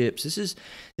relationships? This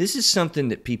is something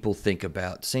that people think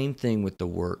about. Same thing with the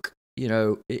work. You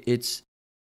know,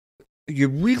 you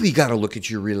really got to look at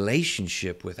your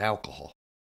relationship with alcohol,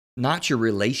 not your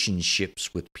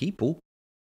relationships with people.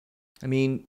 I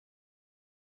mean,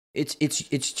 it's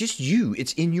just you.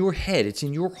 It's in your head. It's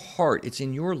in your heart. It's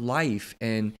in your life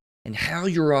and how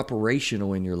you're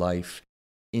operational in your life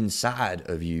inside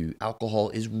of you. Alcohol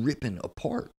is ripping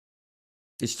apart.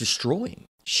 It's destroying.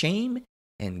 Shame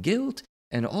and guilt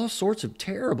and all sorts of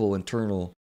terrible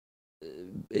internal.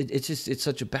 It's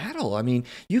such a battle. I mean,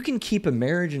 you can keep a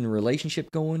marriage and a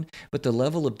relationship going, but the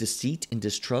level of deceit and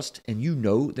distrust, and you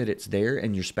know that it's there,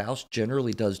 and your spouse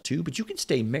generally does too, but you can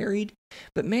stay married.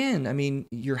 But man, I mean,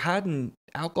 you're hiding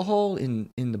alcohol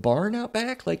in the barn out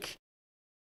back. Like,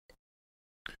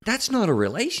 that's not a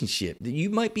relationship. You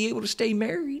might be able to stay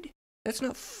married. That's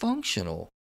not functional.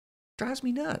 Drives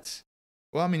me nuts.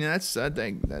 Well, I mean, I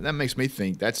think that makes me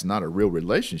think that's not a real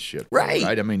relationship,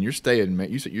 right? I mean, you're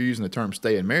using the term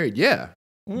 "staying married," yeah,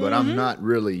 but I'm not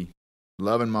really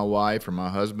loving my wife or my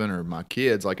husband or my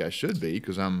kids like I should be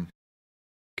because I'm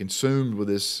consumed with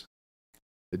this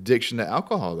addiction to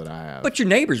alcohol that I have. But your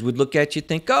neighbors would look at you and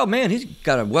think, "Oh man, he's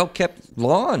got a well-kept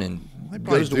lawn and they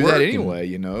probably do that anyway."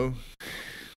 You know,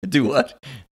 do what?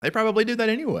 They probably do that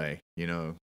anyway. You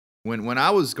know. When I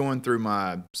was going through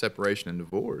my separation and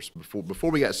divorce,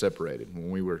 before we got separated, when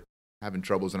we were having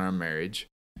troubles in our marriage,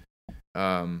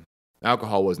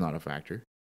 alcohol was not a factor.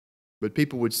 But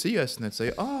people would see us and they'd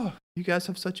say, "Oh, you guys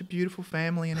have such a beautiful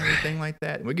family and everything like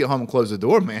that." And we'd get home and close the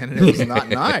door, man, and it was not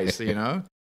nice, you know?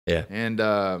 Yeah. And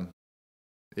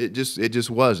it just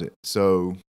wasn't.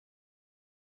 So.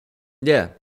 Yeah.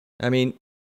 I mean,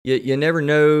 you never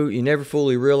know. You never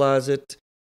fully realize it.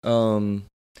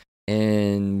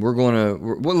 And we're going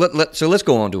to, so let's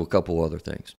go on to a couple other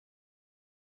things.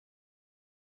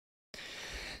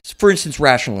 So for instance,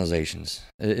 rationalizations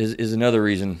is another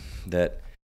reason that,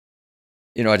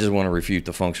 you know, I just want to refute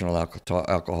the functional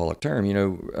alcoholic term. You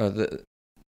know, the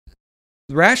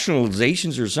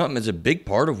rationalizations are something that's a big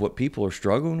part of what people are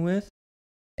struggling with.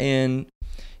 And,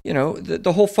 you know,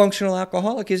 the whole functional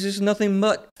alcoholic is just nothing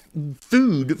but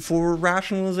food for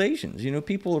rationalizations. You know,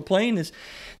 people are playing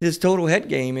this total head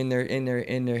game in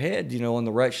their head. You know, on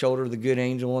the right shoulder the good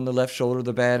angel, on the left shoulder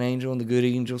the bad angel, and the good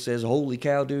angel says, "Holy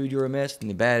cow, dude, you're a mess," and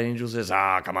the bad angel says,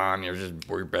 "Come on,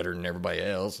 we're better than everybody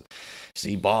else."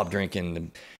 See Bob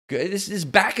drinking. This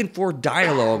back and forth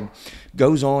dialogue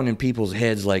goes on in people's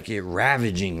heads like it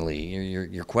ravagingly.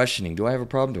 You're questioning: do I have a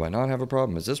problem? Do I not have a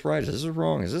problem? Is this right? Is this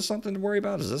wrong? Is this something to worry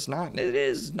about? Is this not? It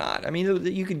is not. I mean,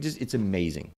 you can it's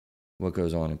amazing what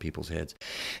goes on in people's heads.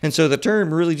 And so the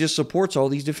term really just supports all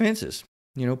these defenses.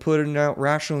 You know, putting out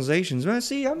rationalizations. Well,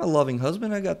 see, I'm a loving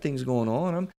husband. I got things going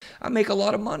on. I make a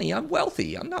lot of money. I'm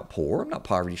wealthy. I'm not poor. I'm not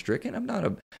poverty stricken. I'm not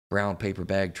a brown paper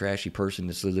bag trashy person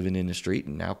that's living in the street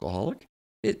and alcoholic.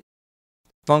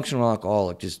 Functional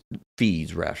alcoholic just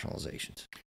feeds rationalizations.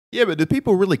 Yeah, but do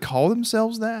people really call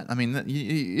themselves that? I mean,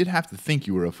 you'd have to think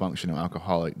you were a functional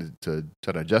alcoholic to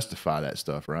justify that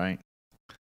stuff, right?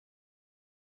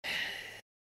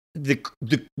 The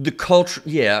culture,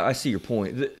 yeah, I see your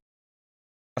point.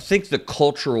 I think the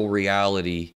cultural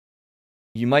reality,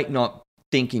 you might not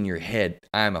think in your head,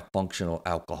 I'm a functional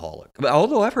alcoholic. But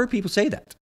although I've heard people say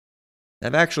that.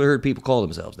 I've actually heard people call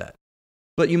themselves that.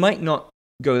 But you might not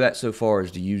go that so far as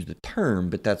to use the term,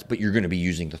 but you're going to be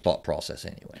using the thought process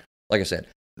anyway. Like I said,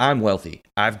 I'm wealthy.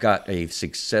 I've got a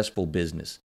successful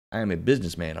business. I am a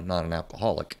businessman. I'm not an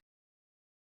alcoholic.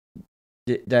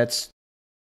 That's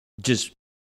just,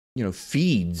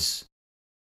 feeds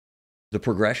the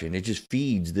progression. It just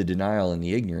feeds the denial and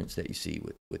the ignorance that you see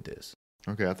with this.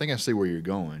 Okay, I think I see where you're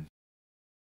going.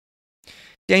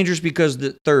 Dangerous because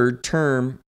the third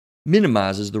term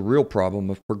minimizes the real problem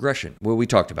of progression. Well, we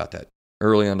talked about that.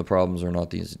 Early on, the problems are not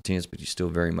these intense, but you still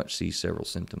very much see several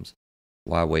symptoms.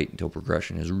 Why wait until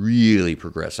progression has really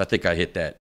progressed? I think I hit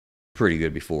that pretty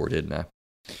good before, didn't I?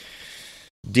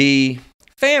 D,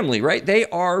 family, right? They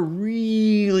are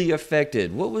really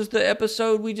affected. What was the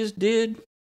episode we just did?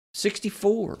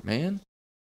 64, man.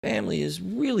 Family is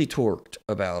really torqued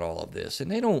about all of this,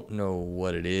 and they don't know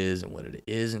what it is and what it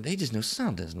isn't. They just know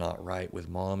something's not right with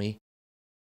mommy.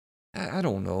 I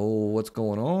don't know what's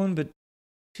going on, but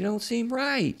she don't seem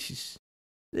right. She's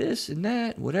this and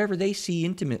that, whatever they see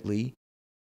intimately,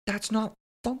 that's not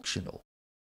functional.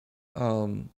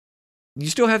 You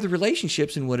still have the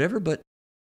relationships and whatever, but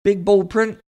big bold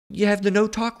print, you have the no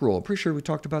talk rule. I'm pretty sure we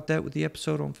talked about that with the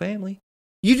episode on family.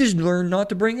 You just learn not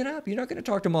to bring it up. You're not going to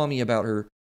talk to mommy about her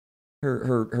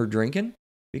drinking,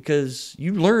 because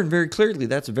you learn very clearly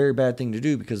that's a very bad thing to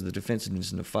do because of the defensiveness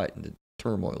and the fight and the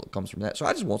turmoil that comes from that. So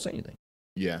I just won't say anything.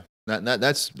 Yeah,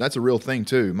 that's a real thing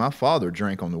too. My father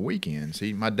drank on the weekends.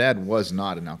 My dad was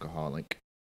not an alcoholic,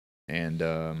 and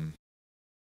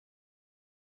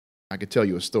I could tell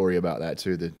you a story about that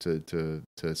too,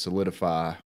 to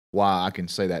solidify why I can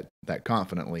say that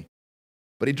confidently.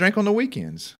 But he drank on the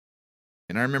weekends,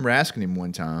 and I remember asking him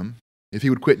one time if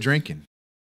he would quit drinking.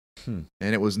 And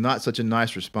it was not such a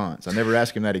nice response. I never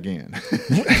asked him that again.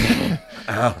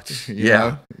 Ouch.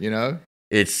 You know?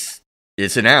 It's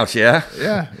an ouch, yeah?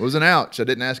 Yeah, it was an ouch. I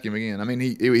didn't ask him again. I mean,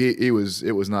 it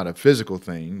was not a physical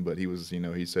thing, but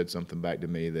he said something back to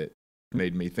me that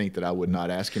made me think that I would not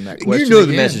ask him that question. You know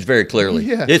the message very clearly.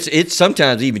 Yeah. It's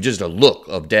sometimes even just a look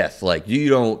of death. Like, you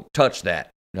don't touch that.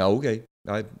 No, okay.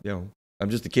 I'm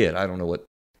just a kid. I don't know what.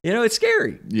 It's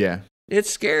scary. Yeah. It's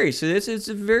scary. So it's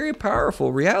a very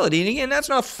powerful reality. And again, that's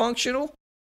not functional.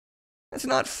 That's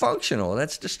not functional.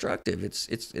 That's destructive.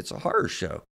 It's a horror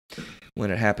show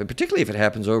when it happens, particularly if it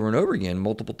happens over and over again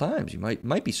multiple times. You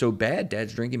might be so bad,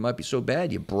 dad's drinking might be so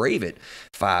bad, you brave it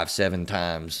 5-7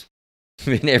 times.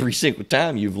 And every single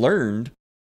time you've learned,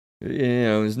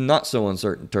 it's not so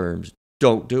uncertain terms.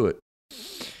 Don't do it.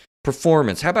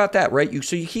 Performance. How about that, right?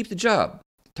 So you keep the job.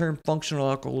 The term functional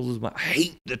alcoholism, I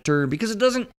hate the term because it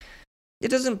doesn't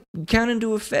count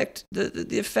into effect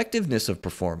the effectiveness of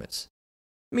performance.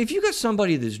 I mean, if you got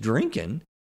somebody that's drinking,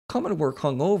 coming to work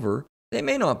hungover, they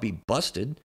may not be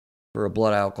busted for a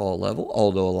blood alcohol level,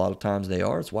 although a lot of times they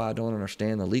are. It's why I don't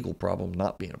understand the legal problem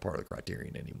not being a part of the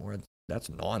criterion anymore. That's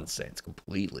nonsense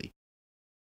completely.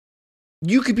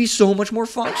 You could be so much more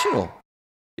functional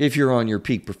if you're on your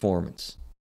peak performance.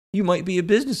 You might be a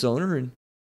business owner and,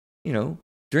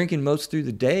 drinking most through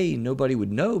the day and nobody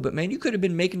would know, but man, you could have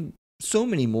been making so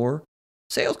many more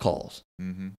sales calls.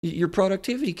 Mm-hmm. Your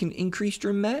productivity can increase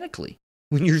dramatically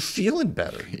when you're feeling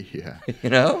better. Yeah.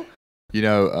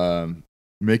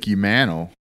 Mickey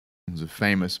Mantle was a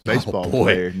famous baseball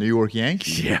player, New York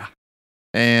Yankees. Yeah.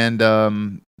 And,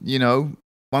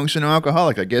 functional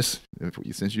alcoholic, I guess,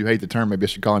 since you hate the term, maybe I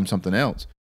should call him something else.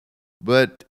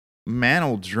 But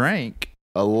Mantle drank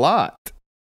a lot.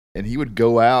 And he would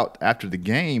go out after the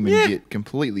game and get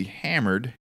completely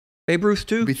hammered. Babe Ruth,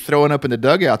 too. Be throwing up in the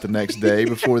dugout the next day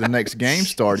before the next game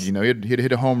started. He'd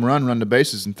hit a home run the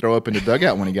bases, and throw up in the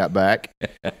dugout when he got back.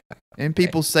 And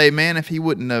people say, man, if he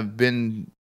wouldn't have been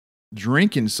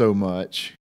drinking so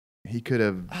much, he could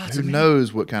have. Who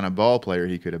knows what kind of ball player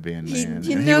he could have been, man.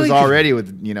 He was already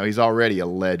he's already a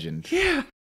legend. Yeah.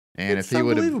 And if he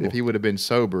would have been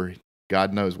sober,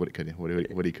 God knows what he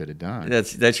could have done.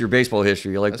 That's your baseball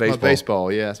history. You like baseball? That's my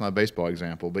baseball. Yeah, that's my baseball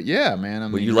example. But yeah,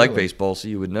 man. You like baseball, so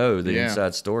you would know the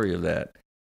inside story of that.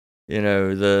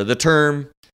 The term.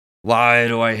 Why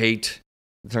do I hate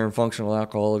the term functional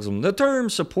alcoholism? The term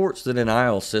supports the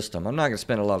denial system. I'm not going to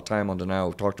spend a lot of time on denial.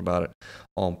 We've talked about it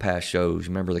on past shows.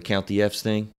 You remember the count the F's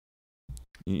thing?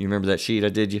 You remember that sheet I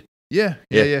did you? Yeah.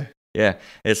 Yeah,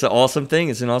 it's an awesome thing.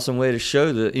 It's an awesome way to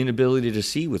show the inability to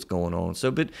see what's going on.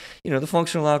 So, but, the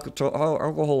functional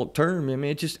alcoholic term, I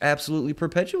mean, it just absolutely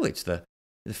perpetuates the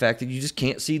fact that you just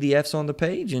can't see the F's on the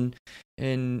page, and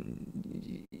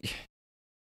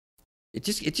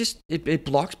it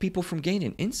blocks people from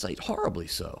gaining insight, horribly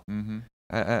so. Mm-hmm.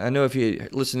 I know if you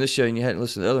listen to this show and you hadn't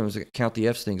listened to the other ones, count the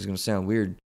F's thing is going to sound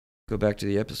weird. Go back to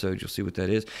the episode, you'll see what that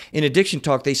is. In Addiction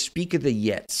Talk, they speak of the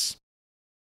yets.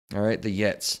 All right, the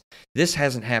yets. This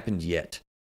hasn't happened yet.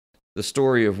 the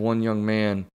story of one young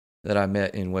man that I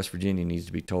met in West Virginia needs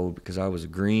to be told, because I was a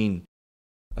green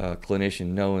clinician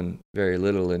knowing very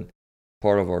little. And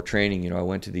part of our training, I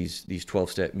went to these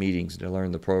 12-step meetings to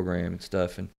learn the program and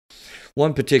stuff. And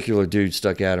one particular dude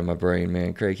stuck out in my brain,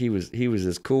 man. Craig, he was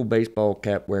this cool baseball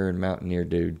cap wearing mountaineer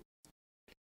dude.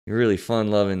 A really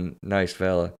fun-loving, nice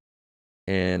fella.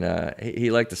 And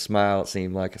he liked to smile, it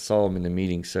seemed like. I saw him in the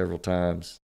meeting several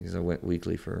times because I went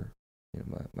weekly for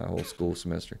my whole school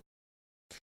semester.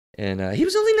 And he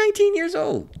was only 19 years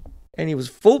old. And he was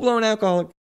full-blown alcoholic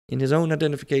in his own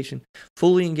identification,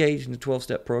 fully engaged in the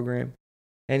 12-step program.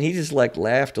 And he just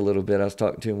laughed a little bit. I was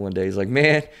talking to him one day. He's like,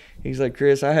 man,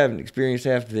 Chris, I haven't experienced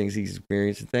half the things he's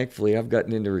experienced. And thankfully, I've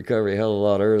gotten into recovery a hell of a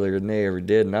lot earlier than they ever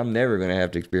did. And I'm never going to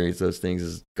have to experience those things,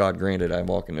 as God granted I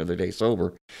walk another day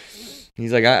sober.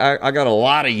 He's like, I got a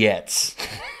lot of yets.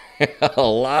 A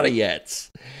lot of yets.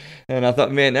 And I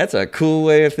thought, man, that's a cool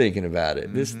way of thinking about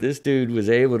it. Mm-hmm. This dude was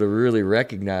able to really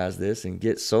recognize this and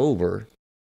get sober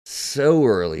so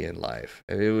early in life.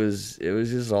 It was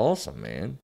just awesome,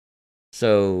 man.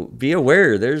 So be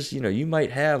aware, there's, you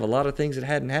might have a lot of things that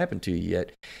hadn't happened to you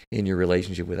yet in your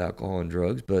relationship with alcohol and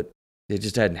drugs, but it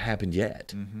just hadn't happened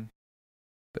yet. Mm-hmm.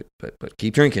 But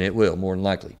keep drinking, it will, more than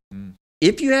likely. Mm.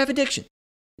 If you have addiction.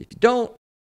 If you don't,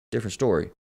 different story.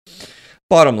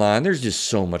 Bottom line, there's just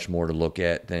so much more to look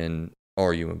at than,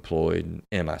 are you employed and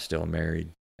am I still married?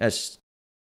 That's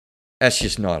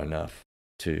just not enough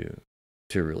to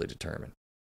really determine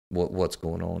what's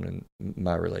going on in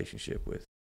my relationship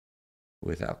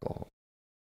with alcohol.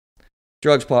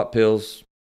 Drugs, pot, pills,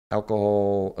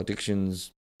 alcohol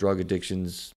addictions, drug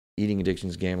addictions, eating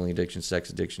addictions, gambling addictions, sex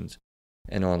addictions,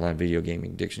 and online video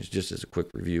gaming addictions, just as a quick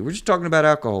review. We're just talking about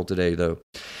alcohol today, though.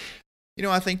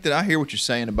 I think that I hear what you're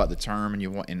saying about the term,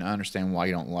 and I understand why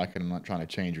you don't like it. I'm not trying to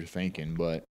change your thinking,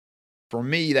 but for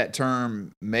me, that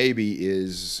term maybe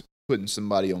is putting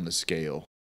somebody on the scale.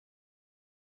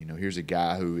 Here's a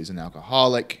guy who is an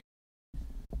alcoholic,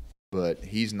 but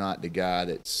he's not the guy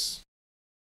that's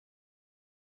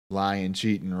lying,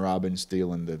 cheating, robbing,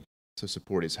 stealing to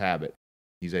support his habit.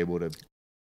 He's able to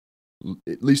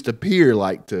at least appear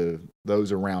like to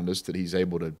those around us that he's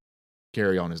able to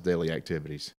carry on his daily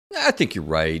activities. I think you're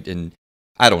right, and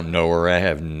I don't know her. I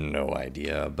have no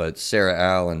idea. But Sarah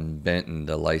Allen Benton,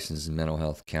 the licensed mental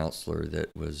health counselor that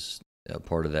was a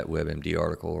part of that WebMD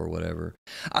article or whatever,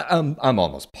 I'm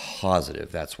almost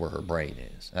positive that's where her brain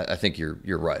is. I think you're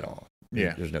right on.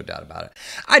 Yeah, there's no doubt about it.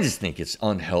 I just think it's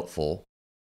unhelpful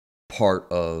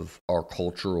part of our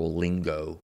cultural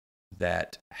lingo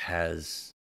that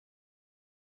has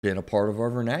been a part of our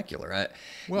vernacular.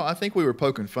 I think we were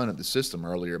poking fun at the system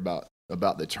earlier about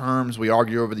the terms. We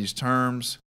argue over these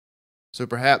terms. So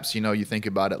perhaps, you think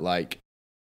about it like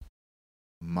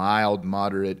mild,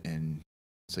 moderate, and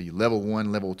so you level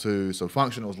 1, level 2. So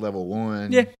functional is level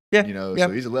 1. Yeah.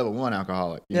 So he's a level 1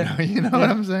 alcoholic. You know what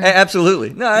I'm saying? Absolutely.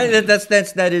 No,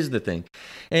 that is the thing.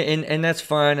 And that's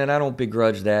fine. And I don't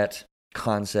begrudge that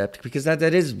concept, because that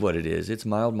is what it is. It's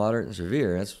mild, moderate, and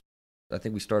severe. I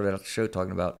think we started out the show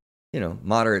talking about,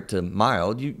 moderate to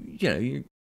mild. You're going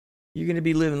to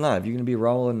be living life. You're going to be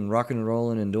rocking and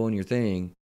rolling and doing your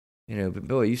thing. But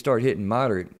boy, you start hitting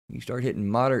moderate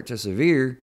to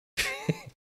severe,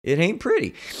 it ain't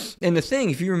pretty. And the thing,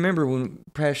 if you remember when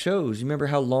past shows, you remember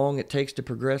how long it takes to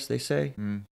progress, they say?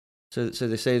 Mm. So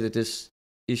they say that this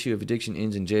issue of addiction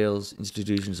ends in jails,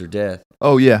 institutions, or death.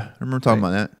 Oh, yeah. I remember talking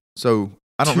about that. So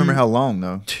I don't remember how long,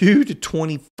 though. 2 to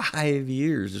 25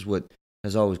 years is what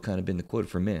has always kind of been the quote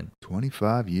for men.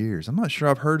 25 years. I'm not sure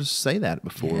I've heard us say that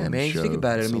before. Yeah, man, you think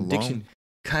about it. Addiction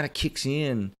kind of kicks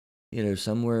in,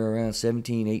 somewhere around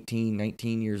 17, 18,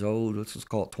 19 years old. Let's just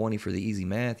call it 20 for the easy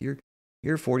math.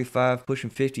 You're 45,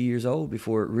 pushing 50 years old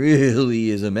before it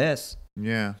really is a mess.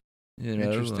 Yeah.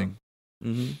 Interesting.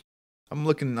 Mm-hmm. I'm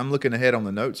looking ahead on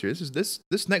the notes here.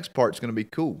 This next part's going to be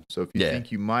cool. So if you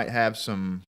think you might have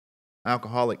some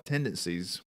alcoholic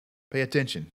tendencies, pay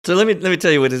attention. So let me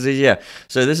tell you what this is. Yeah.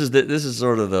 So this is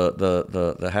sort of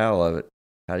the how of it.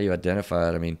 How do you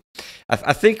identify it?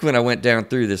 I think when I went down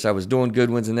through this, I was doing good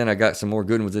ones, and then I got some more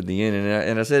good ones at the end,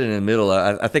 and I said in the middle,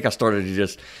 I think I started to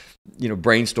just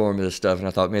brainstorm this stuff, and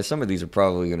I thought, man, some of these are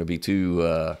probably going to be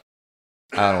too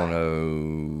I don't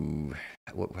know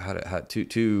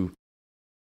too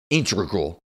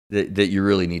integral that you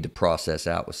really need to process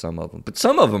out with some of them. But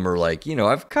some of them are like,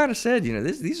 I've kind of said,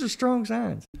 these are strong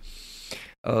signs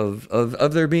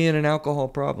of there being an alcohol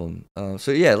problem.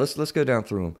 So yeah, let's go down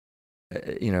through them.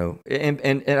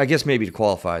 And I guess maybe to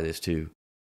qualify this too.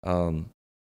 Well,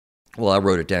 I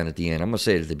wrote it down at the end. I'm going to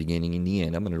say it at the beginning and the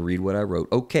end. I'm going to read what I wrote.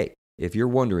 Okay, if you're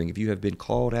wondering if you have been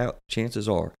called out, chances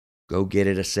are Go get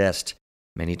it assessed.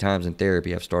 Many times in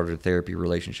therapy, I've started a therapy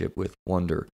relationship with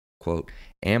wonder, quote,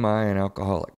 am I an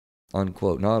alcoholic?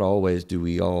 Unquote. Not always do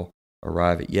we all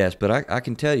arrive at yes, but I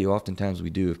can tell you oftentimes we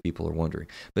do if people are wondering.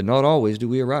 But not always do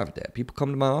we arrive at that. People come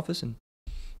to my office and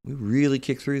we really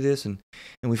kick through this and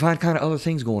we find kind of other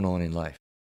things going on in life,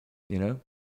 you know?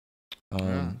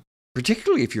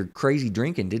 Particularly if your crazy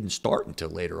drinking didn't start until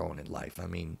later on in life. I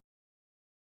mean,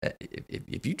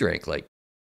 if you drank like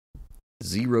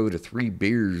 0 to 3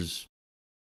 beers,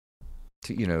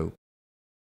 to,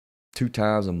 2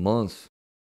 times a month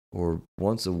or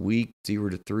once a week, 0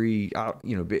 to 3,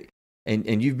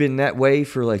 and you've been that way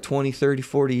for like 20, 30,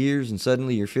 40 years, and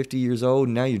suddenly you're 50 years old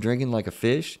and now you're drinking like a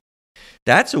fish.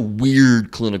 That's a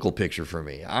weird clinical picture for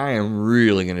me. I am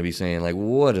really going to be saying, like,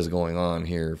 what is going on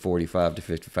here, 45 to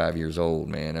 55 years old,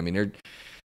 man? I mean, there's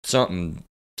something,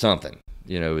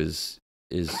 is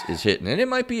hitting. And it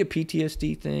might be a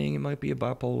PTSD thing. It might be a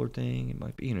bipolar thing. It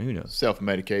might be, who knows?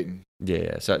 Self-medicating.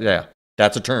 Yeah. So, yeah,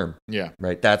 that's a term. Yeah.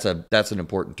 Right. That's an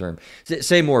important term.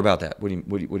 Say more about that. What do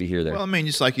you hear there? Well, I mean,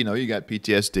 just like, you got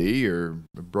PTSD or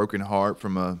a broken heart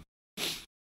from a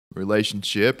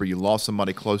relationship, or you lost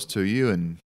somebody close to you,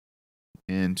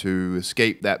 and to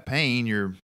escape that pain,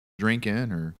 you're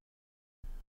drinking or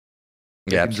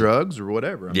taking drugs or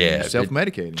whatever. I mean, you're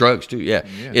self-medicating. Drugs too, yeah.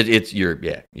 You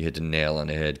hit the nail on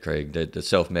the head, Craig. The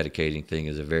self-medicating thing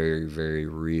is a very, very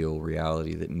real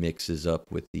reality that mixes up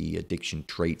with the addiction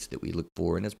traits that we look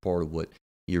for, and that's part of what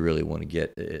you really want to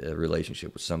get a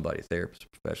relationship with somebody, a therapist, a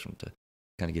professional, to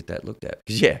kind of get that looked at.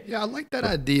 Yeah, I like that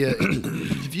idea.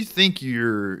 If you think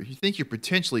you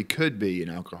potentially could be an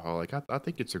alcoholic, I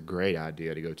think it's a great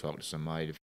idea to go talk to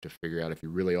somebody to figure out if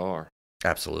you really are.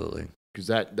 Absolutely, because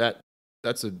that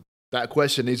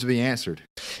question needs to be answered.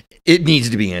 It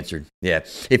needs to be answered. Yeah,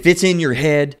 if it's in your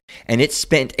head and it's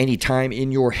spent any time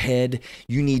in your head,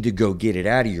 you need to go get it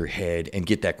out of your head and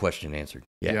get that question answered.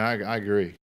 Yeah, I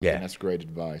agree. Yeah, and that's great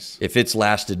advice. If it's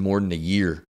lasted more than a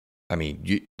year, I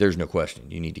mean, there's no question.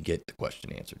 You need to get the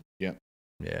question answered. Yeah.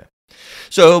 Yeah.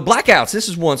 So blackouts, this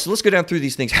is one. So let's go down through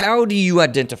these things. How do you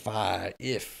identify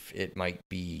if it might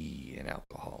be an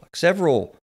alcoholic?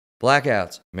 Several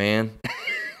blackouts, man.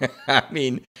 I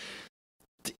mean,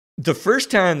 the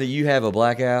first time that you have a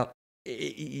blackout,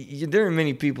 there are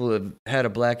many people that have had a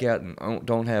blackout and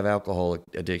don't have alcoholic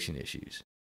addiction issues.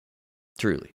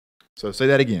 Truly. So say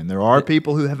that again. There are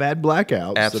people who have had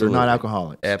blackouts that are not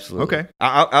alcoholics. Absolutely. Okay.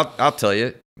 I'll tell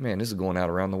you, man, this is going out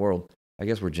around the world. I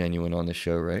guess we're genuine on this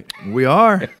show, right? We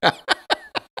are.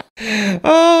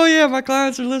 Oh, yeah, my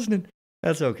clients are listening.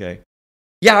 That's okay.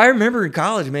 Yeah, I remember in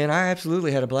college, man, I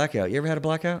absolutely had a blackout. You ever had a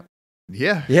blackout?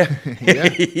 Yeah. Yeah.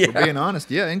 Yeah. For being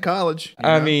honest, yeah, in college.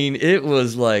 I mean, it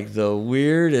was like the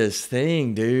weirdest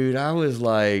thing, dude. I was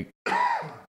like,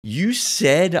 you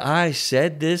said I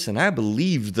said this, and I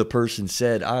believed the person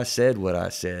said I said what I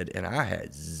said, and I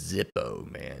had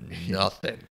zippo, man.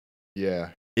 Nothing. Yeah.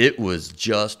 It was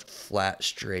just flat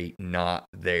straight not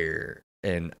there.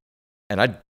 And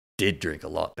I did drink a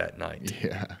lot that night.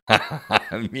 Yeah.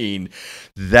 I mean,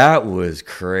 that was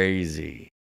crazy.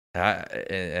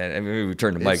 And maybe we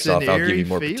turn the mics off. I'll give you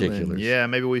more particulars. Yeah,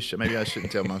 maybe I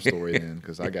shouldn't tell my story then,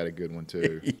 because I got a good one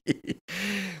too.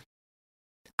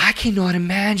 I cannot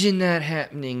imagine that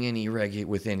happening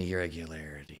with any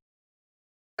regularity.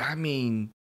 I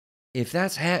mean, if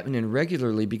that's happening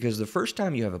regularly, because the first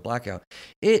time you have a blackout,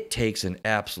 it takes an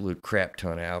absolute crap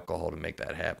ton of alcohol to make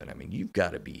that happen. I mean, you've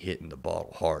got to be hitting the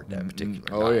bottle hard that particular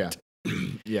night. Oh, yeah.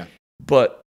 Yeah.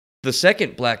 But the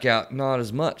second blackout, not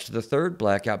as much. The third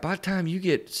blackout, by the time you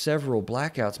get several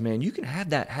blackouts, man, you can have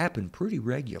that happen pretty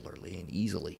regularly and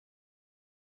easily.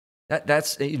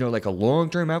 That's like a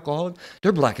long-term alcoholic,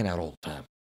 they're blacking out all the time.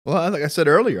 Well, like I said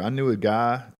earlier, I knew a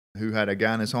guy who had a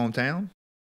guy in his hometown,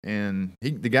 and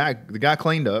the guy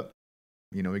cleaned up.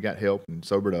 He got help and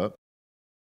sobered up.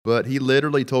 But he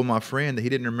literally told my friend that he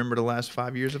didn't remember the last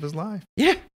 5 years of his life.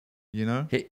 Yeah.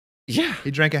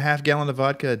 He drank a half gallon of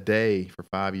vodka a day for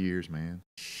 5 years, man.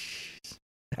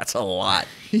 That's a lot.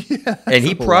 Yeah, and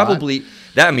he probably,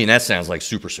 that sounds like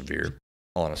super severe,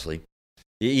 honestly.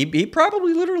 He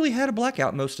probably literally had a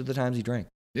blackout most of the times he drank.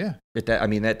 Yeah. At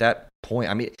that point,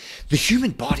 the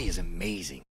human body is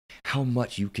amazing. How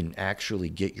much you can actually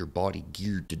get your body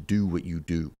geared to do what you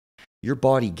do. Your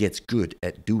body gets good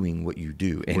at doing what you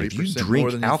do. And if you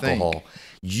drink alcohol,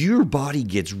 your body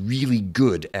gets really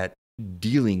good at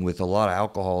dealing with a lot of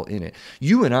alcohol in it.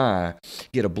 You and I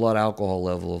get a blood alcohol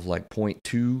level of like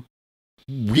 0.2.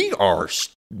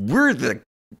 We're the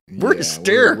We're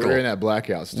hysterical. We're in that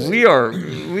blackout state. We are.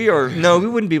 No, we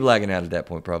wouldn't be blacking out at that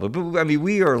point, probably. But I mean,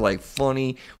 we are like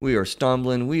funny. We are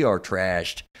stumbling. We are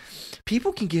trashed.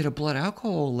 People can get a blood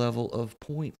alcohol level of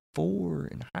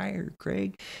 0.4 and higher,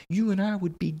 Craig. You and I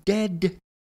would be dead.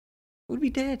 Would be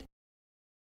dead.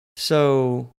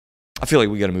 So I feel like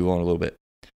we got to move on a little bit.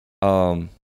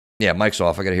 Yeah, mic's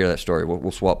off. I got to hear that story.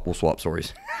 We'll swap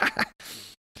stories.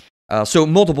 So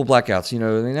multiple blackouts,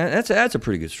 I mean, that's a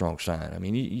pretty good strong sign. I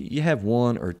mean, you have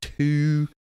one or two,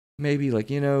 maybe,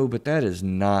 but that is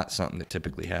not something that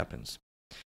typically happens.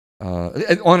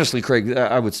 Honestly, Craig,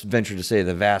 I would venture to say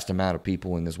the vast amount of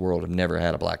people in this world have never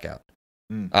had a blackout.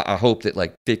 I hope that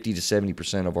 50 to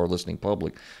 70% of our listening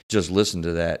public just listened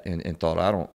to that and thought,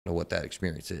 I don't know what that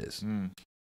experience is.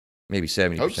 Maybe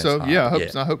 70%. Hope so. High. Yeah,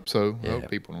 I hope so. Yeah. I hope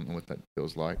people don't know what that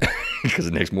feels like. Because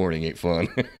the next morning ain't fun.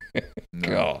 No.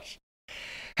 Gosh.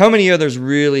 How many others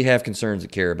really have concerns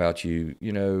that care about you,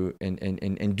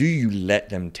 and do you let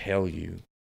them tell you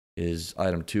is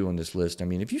item 2 on this list. I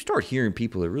mean, if you start hearing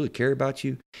people that really care about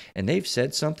you and they've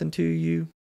said something to you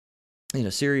in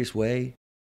a serious way,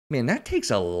 man, that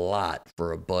takes a lot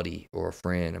for a buddy or a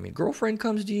friend. I mean, girlfriend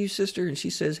comes to you, sister, and she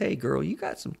says, hey, girl, you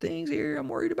got some things here I'm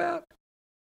worried about.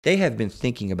 They have been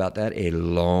thinking about that a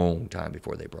long time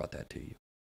before they brought that to you.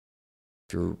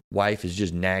 If your wife is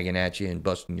just nagging at you and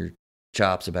busting your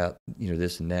chops about,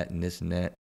 this and that and this and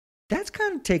that, that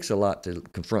kind of takes a lot to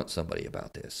confront somebody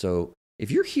about this. So if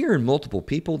you're hearing multiple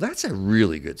people, that's a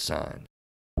really good sign.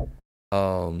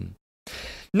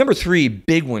 Number 3,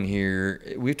 big one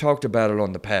here. We've talked about it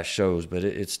on the past shows, but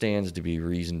it stands to be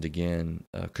reasoned again.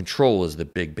 Control is the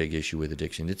big issue with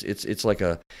addiction. It's like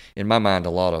in my mind,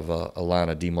 a lot of a line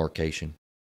of demarcation.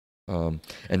 And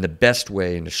the best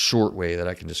way and the short way that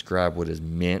I can describe what is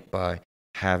meant by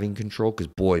having control, because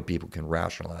boy, people can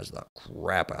rationalize the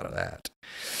crap out of that,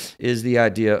 is the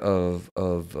idea of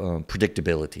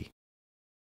predictability.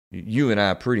 You and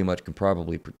I pretty much can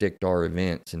probably predict our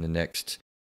events in the next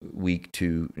week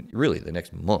to really the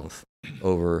next month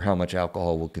over how much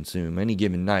alcohol we'll consume. Any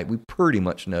given night, we pretty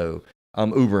much know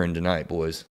I'm Ubering tonight,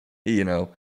 boys,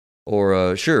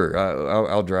 or sure,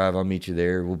 I'll drive, I'll meet you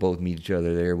there. We'll both meet each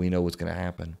other there. We know what's going to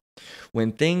happen.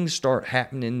 When things start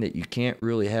happening that you can't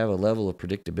really have a level of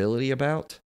predictability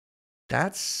about,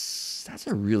 that's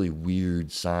a really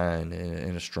weird sign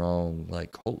and a strong,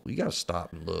 you got to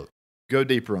stop and look. Go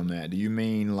deeper on that. Do you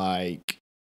mean like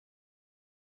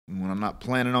when I'm not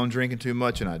planning on drinking too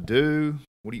much and I do?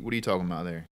 What are you talking about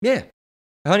there? Yeah.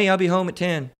 Honey, I'll be home at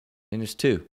 10, and it's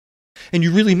 2. And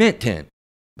you really meant 10,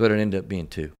 but it ended up being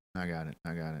 2. I got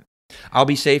it. I'll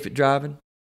be safe at driving.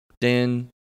 Then,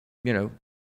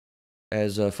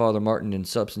 as Father Martin in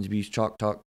Substance Abuse Chalk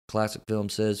Talk classic film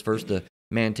says, first the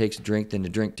man takes a drink, then the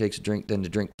drink takes a drink, then the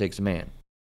drink takes a man.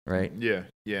 Right? Yeah.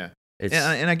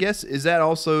 And I guess, is that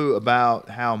also about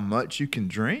how much you can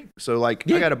drink? So, I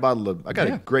got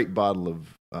a great bottle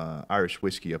of Irish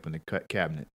whiskey up in the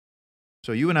cabinet.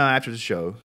 So you and I, after the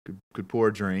show, could pour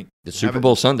a drink. The Super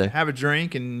Bowl Sunday. Have a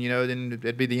drink, and, then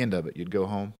it'd be the end of it. You'd go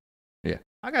home. Yeah.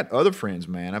 I got other friends,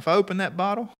 man. If I open that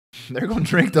bottle, they're going to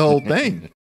drink the whole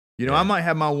thing. I might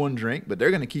have my one drink, but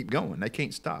they're going to keep going. They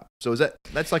can't stop. So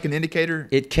that's like an indicator?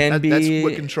 It can be. That's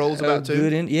what control's about too?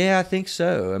 Yeah, I think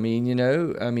so. I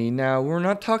mean, now we're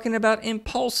not talking about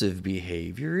impulsive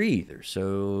behavior either.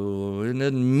 So it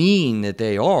doesn't mean that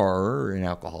they are an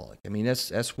alcoholic. I mean,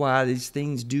 that's why these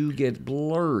things do get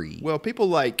blurry. Well,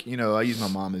 people I used my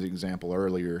mom as an example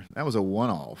earlier. That was a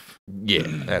one-off.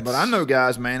 Yeah. But I know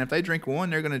guys, man, if they drink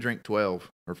one, they're going to drink 12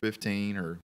 or 15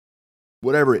 or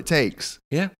whatever it takes.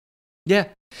 Yeah. Yeah,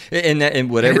 and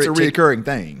whatever. And it's a reoccurring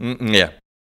thing.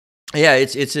 Yeah,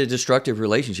 it's a destructive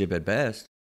relationship at best.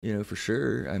 For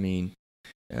sure. I mean,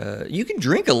 you can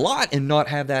drink a lot and not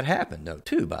have that happen, though.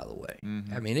 Too, by the way.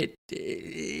 Mm-hmm. I mean,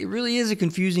 it really is a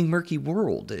confusing, murky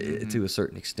world to a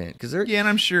certain extent. And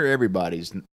I'm sure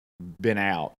everybody's been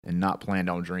out and not planned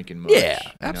on drinking much. Yeah,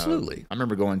 absolutely. I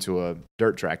remember going to a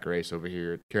dirt track race over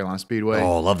here at Carolina Speedway.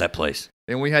 Oh, love that place.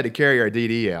 And we had to carry our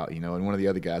DD out, and one of the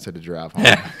other guys had to drive home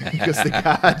because the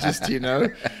guy just,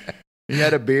 he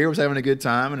had a beer, was having a good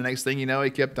time, and the next thing you know, he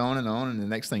kept on, and the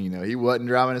next thing you know, he wasn't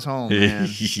driving us home, man.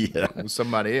 Yeah. It was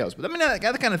somebody else. But I mean, that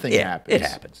kind of thing happens. It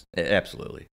happens.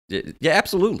 Absolutely. Yeah,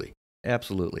 absolutely.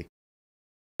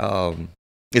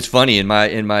 It's funny, in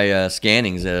my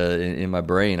scannings in my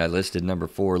brain, I listed number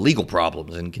 4, legal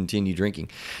problems and continue drinking.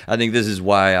 I think this is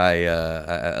why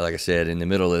I like I said, in the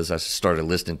middle is I started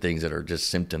listing things that are just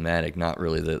symptomatic, not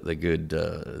really the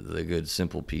good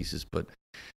simple pieces, but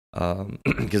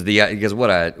because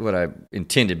what I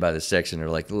intended by this section are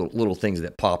like little things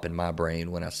that pop in my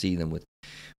brain when I see them with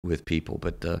with people.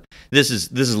 But this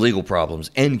is legal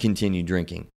problems and continued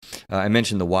drinking. I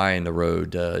mentioned the why in the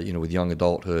road, with young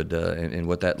adulthood and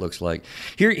what that looks like.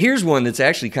 Here's one that's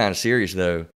actually kind of serious,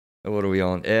 though. What are we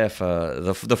on? F,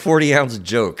 the 40-ounce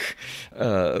joke.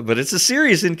 But it's a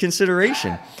serious in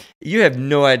consideration. You have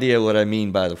no idea what I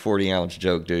mean by the 40-ounce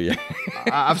joke, do you?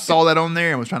 I saw that on there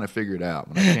and was trying to figure it out,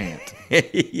 but I can't.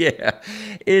 Yeah.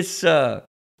 It's a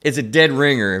dead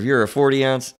ringer. If you're a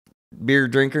 40-ounce beer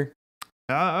drinker,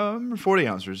 40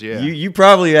 ounces, yeah. You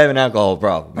probably have an alcohol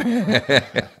problem.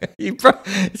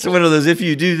 It's one of those, if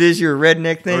you do this, you're a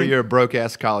redneck thing. Or you're a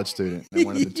broke-ass college student.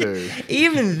 One of the two.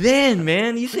 Even then,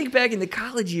 man, you think back in the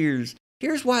college years,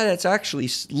 here's why that's actually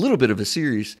a little bit of a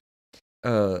serious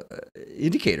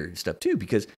indicator and stuff, too,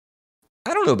 because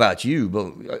I don't know about you,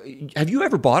 but have you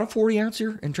ever bought a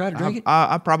 40-ouncer and tried to drink it?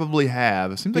 I probably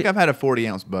have. It seems like I've had a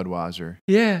 40-ounce Budweiser.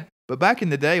 Yeah. But back in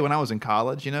the day when I was in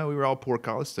college, we were all poor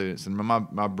college students, and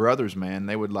my brothers, man,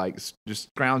 they would just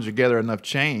scrounge together enough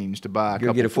change to buy a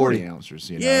couple of 40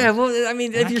 ounces. Yeah, well, I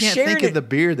mean, if you're sharing I can't think of the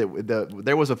beer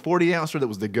there was a 40 ouncer that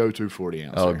was the go-to 40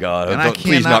 ouncer. Oh God! And I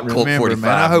please cannot not Colt remember, 45,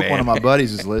 man. I hope man. one of my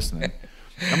buddies is listening.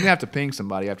 I'm gonna have to ping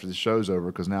somebody after the show's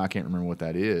over because now I can't remember what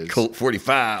that is. Colt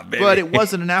 45, baby. But it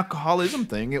wasn't an alcoholism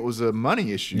thing; it was a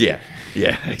money issue. Yeah,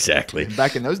 exactly.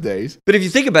 Back in those days. But if you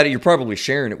think about it, you're probably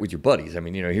sharing it with your buddies. I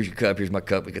mean, here's your cup, here's my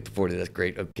cup. We got the 40. That's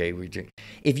great. Okay, we drink.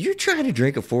 If you're trying to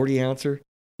drink a 40 ouncer,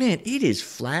 man, it is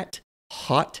flat,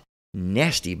 hot,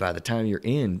 nasty by the time you're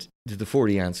into the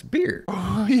 40-ounce beer.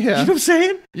 Oh, yeah. You know what I'm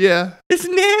saying? Yeah. It's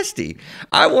nasty.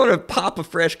 I want to pop a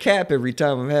fresh cap every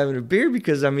time I'm having a beer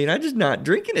because, I'm just not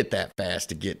drinking it that fast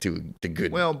to get to the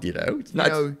good,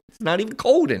 it's not even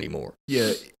cold anymore.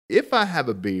 Yeah, if I have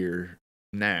a beer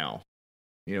now,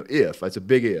 that's a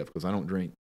big if because I don't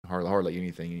drink hardly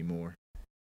anything anymore.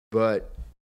 But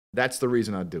that's the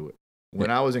reason I do it. When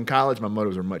I was in college, my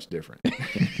motives were much different.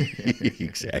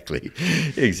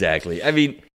 Exactly. I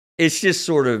mean, it's just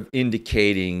sort of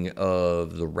indicating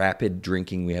of the rapid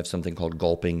drinking. We have something called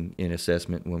gulping in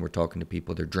assessment when we're talking to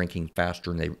people. They're drinking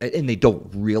faster and they don't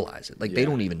realize it. Like they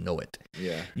don't even know it.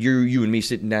 Yeah. You and me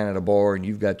sitting down at a bar and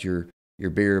you've got your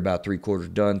beer about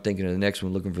 3/4 done, thinking of the next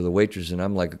one, looking for the waitress, and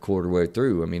I'm like a quarter way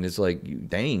through. I mean, it's like,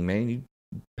 dang, man, you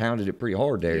pounded it pretty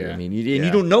hard there. Yeah. I mean,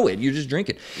 you don't know it. You just drink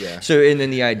it. Yeah. So, and then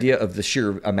the idea of the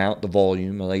sheer amount, the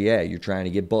volume, like, you're trying to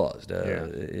get buzzed.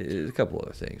 A couple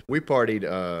other things. We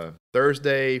partied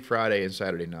Thursday, Friday, and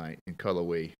Saturday night in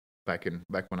Cullowhee back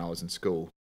when I was in school.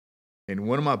 And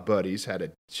one of my buddies had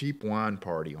a cheap wine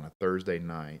party on a Thursday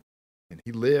night, and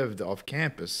he lived off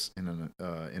campus in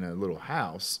a little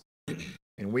house.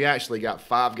 And we actually got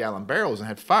 5-gallon barrels and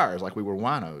had fires like we were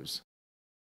winos.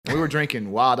 We were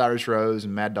drinking Wild Irish Rose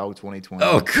and Mad Dog 2020.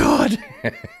 Oh, God.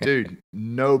 Dude,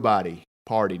 nobody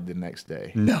partied the next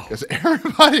day. No. Because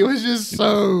everybody was just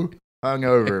so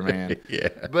hungover, man. Yeah.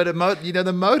 But,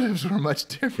 the motives were much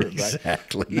different.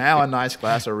 Exactly. Right? Now a nice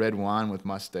glass of red wine with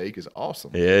my steak is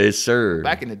awesome. Yes, sir.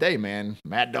 Back in the day, man,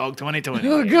 Mad Dog 2020.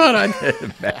 Oh, God, I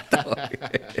did Mad Dog.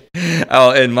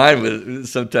 And mine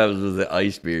was sometimes with the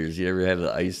ice beers. You ever have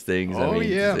the ice things? Oh,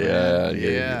 yeah, man.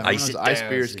 Yeah. Ice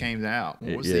beers came out.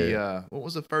 What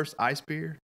was the first ice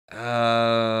beer?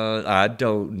 I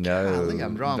don't know. I think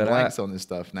I'm drawing blanks on this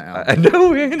stuff now. I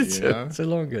know, man. It's so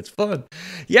long ago. It's fun.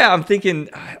 Yeah, I'm thinking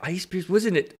ice beers.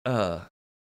 Wasn't it?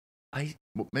 Ice.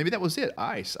 Well, maybe that was it.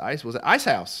 Ice. Was it Ice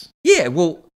House? Yeah.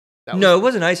 Well, it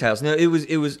wasn't Ice House. No, it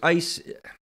was Ice.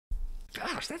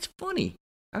 Gosh, that's funny.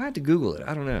 I had to Google it.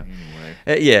 I don't know.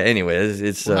 Anyway. Anyway,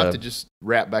 it's we'll have to just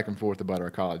rap back and forth about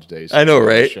our college days. I know,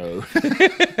 right? Show.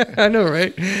 I know,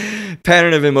 right?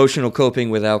 Pattern of emotional coping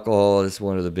with alcohol is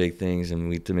one of the big things, and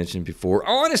we mentioned before.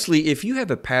 Honestly, if you have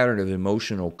a pattern of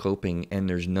emotional coping and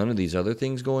there's none of these other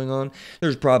things going on,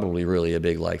 there's probably really a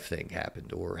big life thing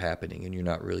happening, and you're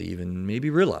not really even maybe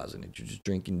realizing it. You're just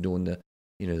drinking, doing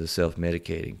the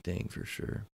self-medicating thing for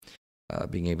sure.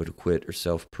 Being able to quit or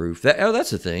self-proof.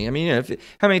 That's the thing. I mean,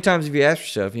 how many times have you asked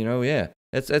yourself,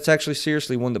 that's actually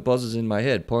seriously one that buzzes in my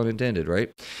head, pun intended, right?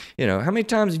 How many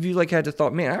times have you had the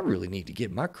thought, man, I really need to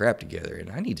get my crap together and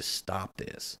I need to stop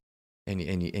this. And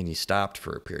you stopped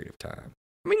for a period of time.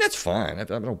 I mean, that's fine. I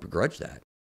don't begrudge that.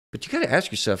 But you got to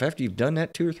ask yourself after you've done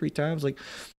that 2 or 3 times,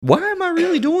 why am I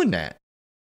really doing that?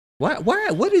 Why?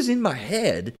 What is in my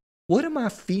head? What am I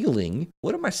feeling?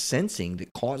 What am I sensing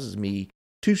that causes me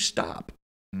to stop?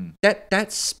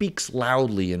 That speaks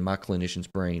loudly in my clinician's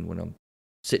brain when I'm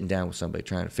sitting down with somebody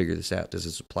trying to figure this out. Does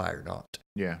this apply or not?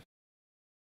 Yeah.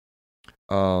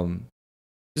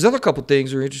 There's other couple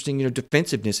things that are interesting,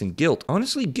 defensiveness and guilt.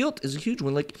 Honestly, guilt is a huge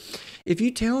one. If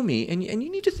you tell me, and you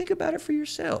need to think about it for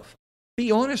yourself,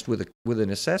 be honest with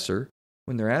an assessor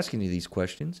when they're asking you these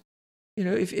questions.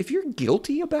 If you're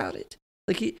guilty about it,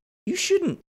 like you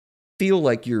shouldn't feel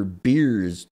like your beer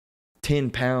is 10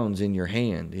 pounds in your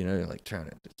hand, like trying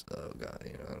to, oh God,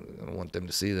 I don't want them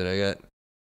to see that I got.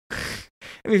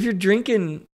 I mean, if you're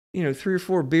drinking, 3 or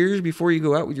 4 beers before you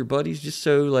go out with your buddies, just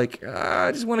so like,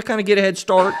 I just want to kind of get a head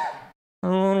start. I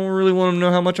don't really want them to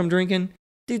know how much I'm drinking.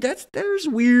 Dude, there's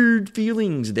weird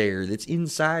feelings there that's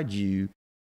inside you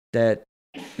that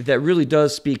really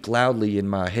does speak loudly in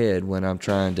my head when I'm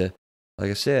trying to,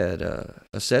 like I said,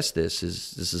 assess this.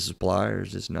 Is this a supply or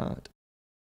is this not?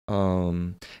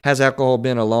 Has alcohol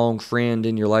been a long friend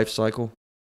in your life cycle?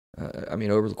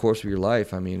 Over the course of your life,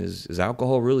 has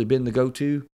alcohol really been the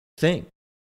go-to thing?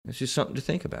 It's just something to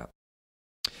think about.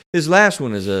 This last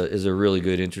one is a really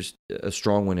good a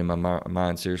strong one in my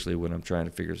mind, seriously, when I'm trying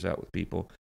to figure this out with people.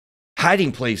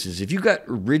 Hiding places. If you got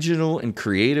original and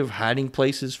creative hiding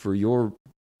places for your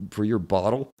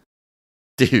bottle,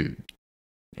 dude,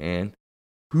 man,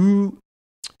 who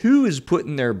is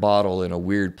putting their bottle in a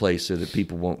weird place so that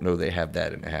people won't know they have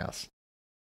that in the house?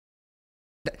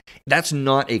 That's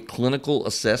not a clinical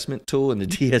assessment tool in the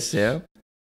DSM,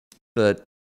 but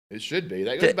it should be.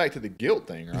 That goes back to the guilt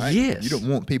thing, right? Yes. You don't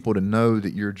want people to know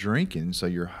that you're drinking, so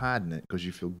you're hiding it because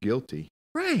you feel guilty.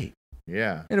 Right.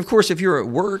 Yeah. And of course, if you're at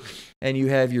work and you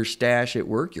have your stash at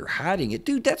work, you're hiding it.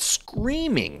 Dude, that's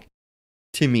screaming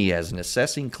to me as an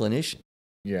assessing clinician.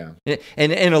 Yeah.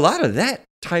 And a lot of that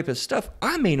type of stuff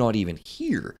I may not even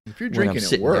hear. If you're drinking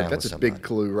at work, that's a big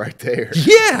clue right there.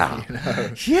 Yeah.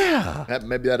 Yeah.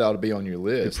 Maybe that ought to be on your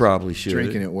list. It probably should.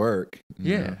 Drinking at work.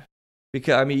 Yeah.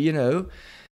 Because,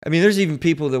 there's even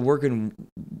people that work in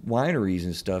wineries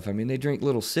and stuff. They drink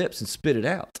little sips and spit it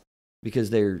out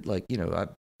because they're like,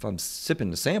 if I'm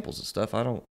sipping the samples and stuff,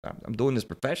 I'm doing this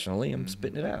professionally. I'm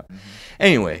spitting it out.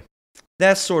 Anyway,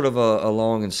 that's sort of a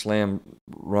long and slam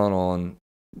run on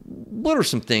what are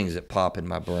some things that pop in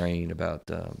my brain about,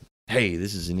 hey,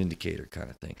 this is an indicator kind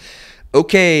of thing.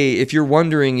 Okay, if you're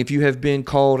wondering if you have been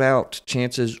called out,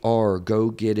 chances are go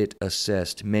get it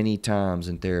assessed. Many times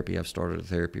in therapy, I've started a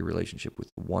therapy relationship with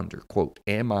wonder. Quote,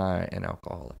 am I an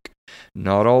alcoholic?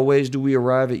 Not always do we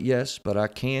arrive at yes, but I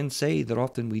can say that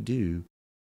often we do.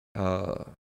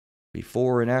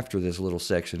 Before and after this little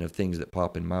section of things that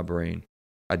pop in my brain,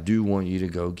 I do want you to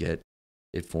go get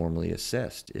it formally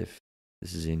assessed if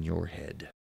this is in your head.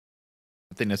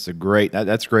 I think that's great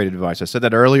advice. I said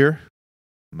that earlier,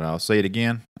 but I'll say it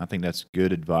again. I think that's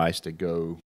good advice to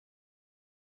go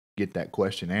get that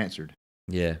question answered.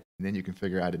 Yeah. And then you can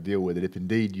figure out how to deal with it if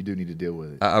indeed you do need to deal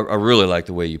with it. I really like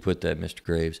the way you put that, Mr.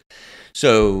 Graves.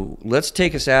 So let's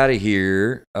take us out of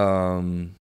here.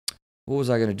 What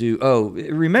was I going to do? Oh,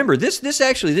 remember, this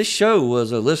show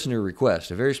was a listener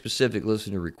request, a very specific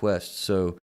listener request.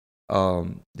 So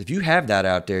if you have that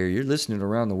out there, you're listening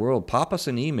around the world, pop us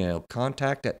an email,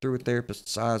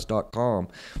 contact@throughwiththerapist's.com.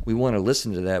 We want to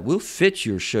listen to that. We'll fit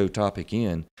your show topic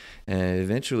in, and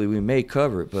eventually we may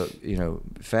cover it, but,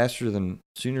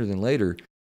 sooner than later,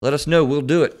 let us know. We'll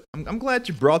do it. I'm glad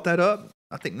you brought that up.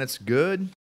 I think that's good.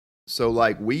 So,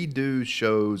 we do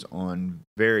shows on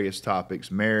various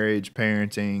topics, marriage,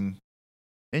 parenting.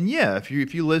 And, yeah, if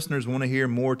you listeners want to hear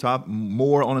more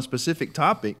on a specific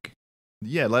topic,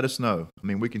 yeah, let us know.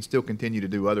 We can still continue to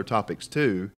do other topics,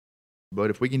 too. But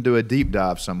if we can do a deep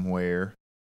dive somewhere,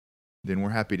 then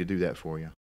we're happy to do that for you.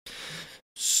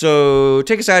 So,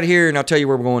 take us out of here, and I'll tell you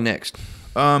where we're going next.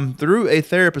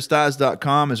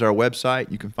 ThroughATherapist'sEyes.com is our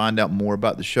website. You can find out more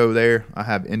about the show there. I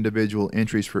have individual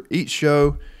entries for each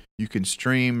show. You can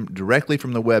stream directly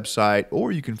from the website,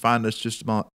 or you can find us just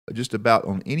about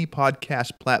on any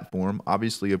podcast platform,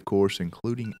 obviously, of course,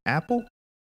 including Apple.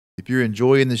 If you're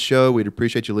enjoying the show, we'd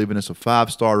appreciate you leaving us a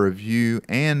 5-star review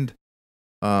and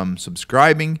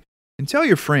subscribing. And tell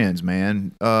your friends,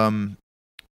 man. The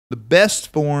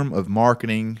best form of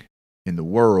marketing in the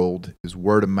world is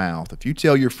word of mouth. If you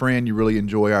tell your friend you really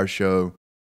enjoy our show,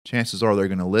 chances are they're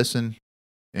going to listen.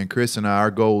 And Chris and I,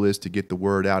 our goal is to get the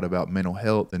word out about mental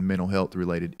health and mental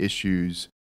health-related issues.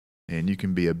 And you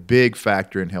can be a big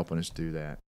factor in helping us do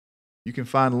that. You can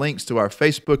find links to our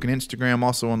Facebook and Instagram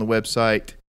also on the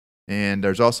website. And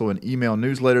there's also an email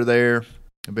newsletter there.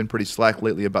 I've been pretty slack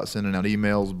lately about sending out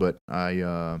emails, but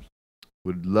I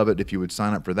would love it if you would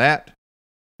sign up for that.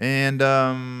 And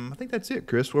I think that's it,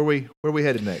 Chris. Where we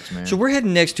headed next, man? So we're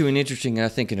heading next to an interesting, I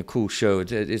think, and a cool show.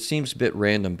 It seems a bit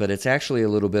random, but it's actually a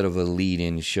little bit of a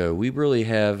lead-in show. We really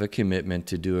have a commitment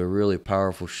to do a really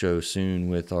powerful show soon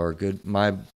with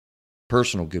my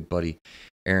personal good buddy,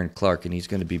 Aaron Clark, and he's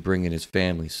going to be bringing his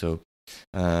family. So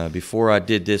before I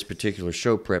did this particular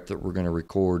show prep that we're going to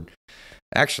record,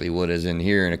 actually what is in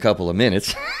here in a couple of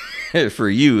minutes, For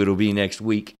you, it'll be next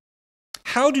week.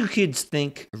 How do kids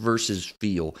think versus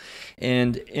feel?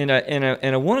 And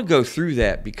I want to go through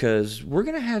that because we're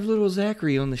gonna have little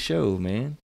Zachary on the show,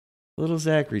 man. Little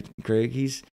Zachary, Craig.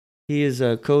 He is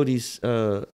Cody's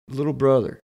little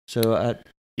brother. So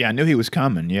I knew he was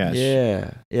coming. Yes.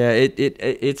 Yeah.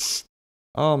 It's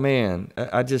oh man.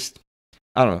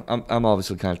 I don't know. I'm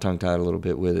obviously kind of tongue tied a little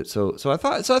bit with it. So I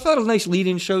thought a nice lead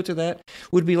in show to that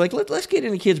would be like let's get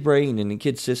in the kid's brain and the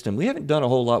kid's system. We haven't done a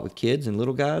whole lot with kids and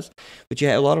little guys, but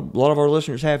a lot of our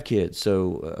listeners have kids.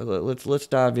 So let's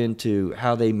dive into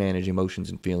how they manage emotions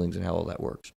and feelings and how all that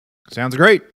works. Sounds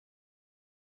great.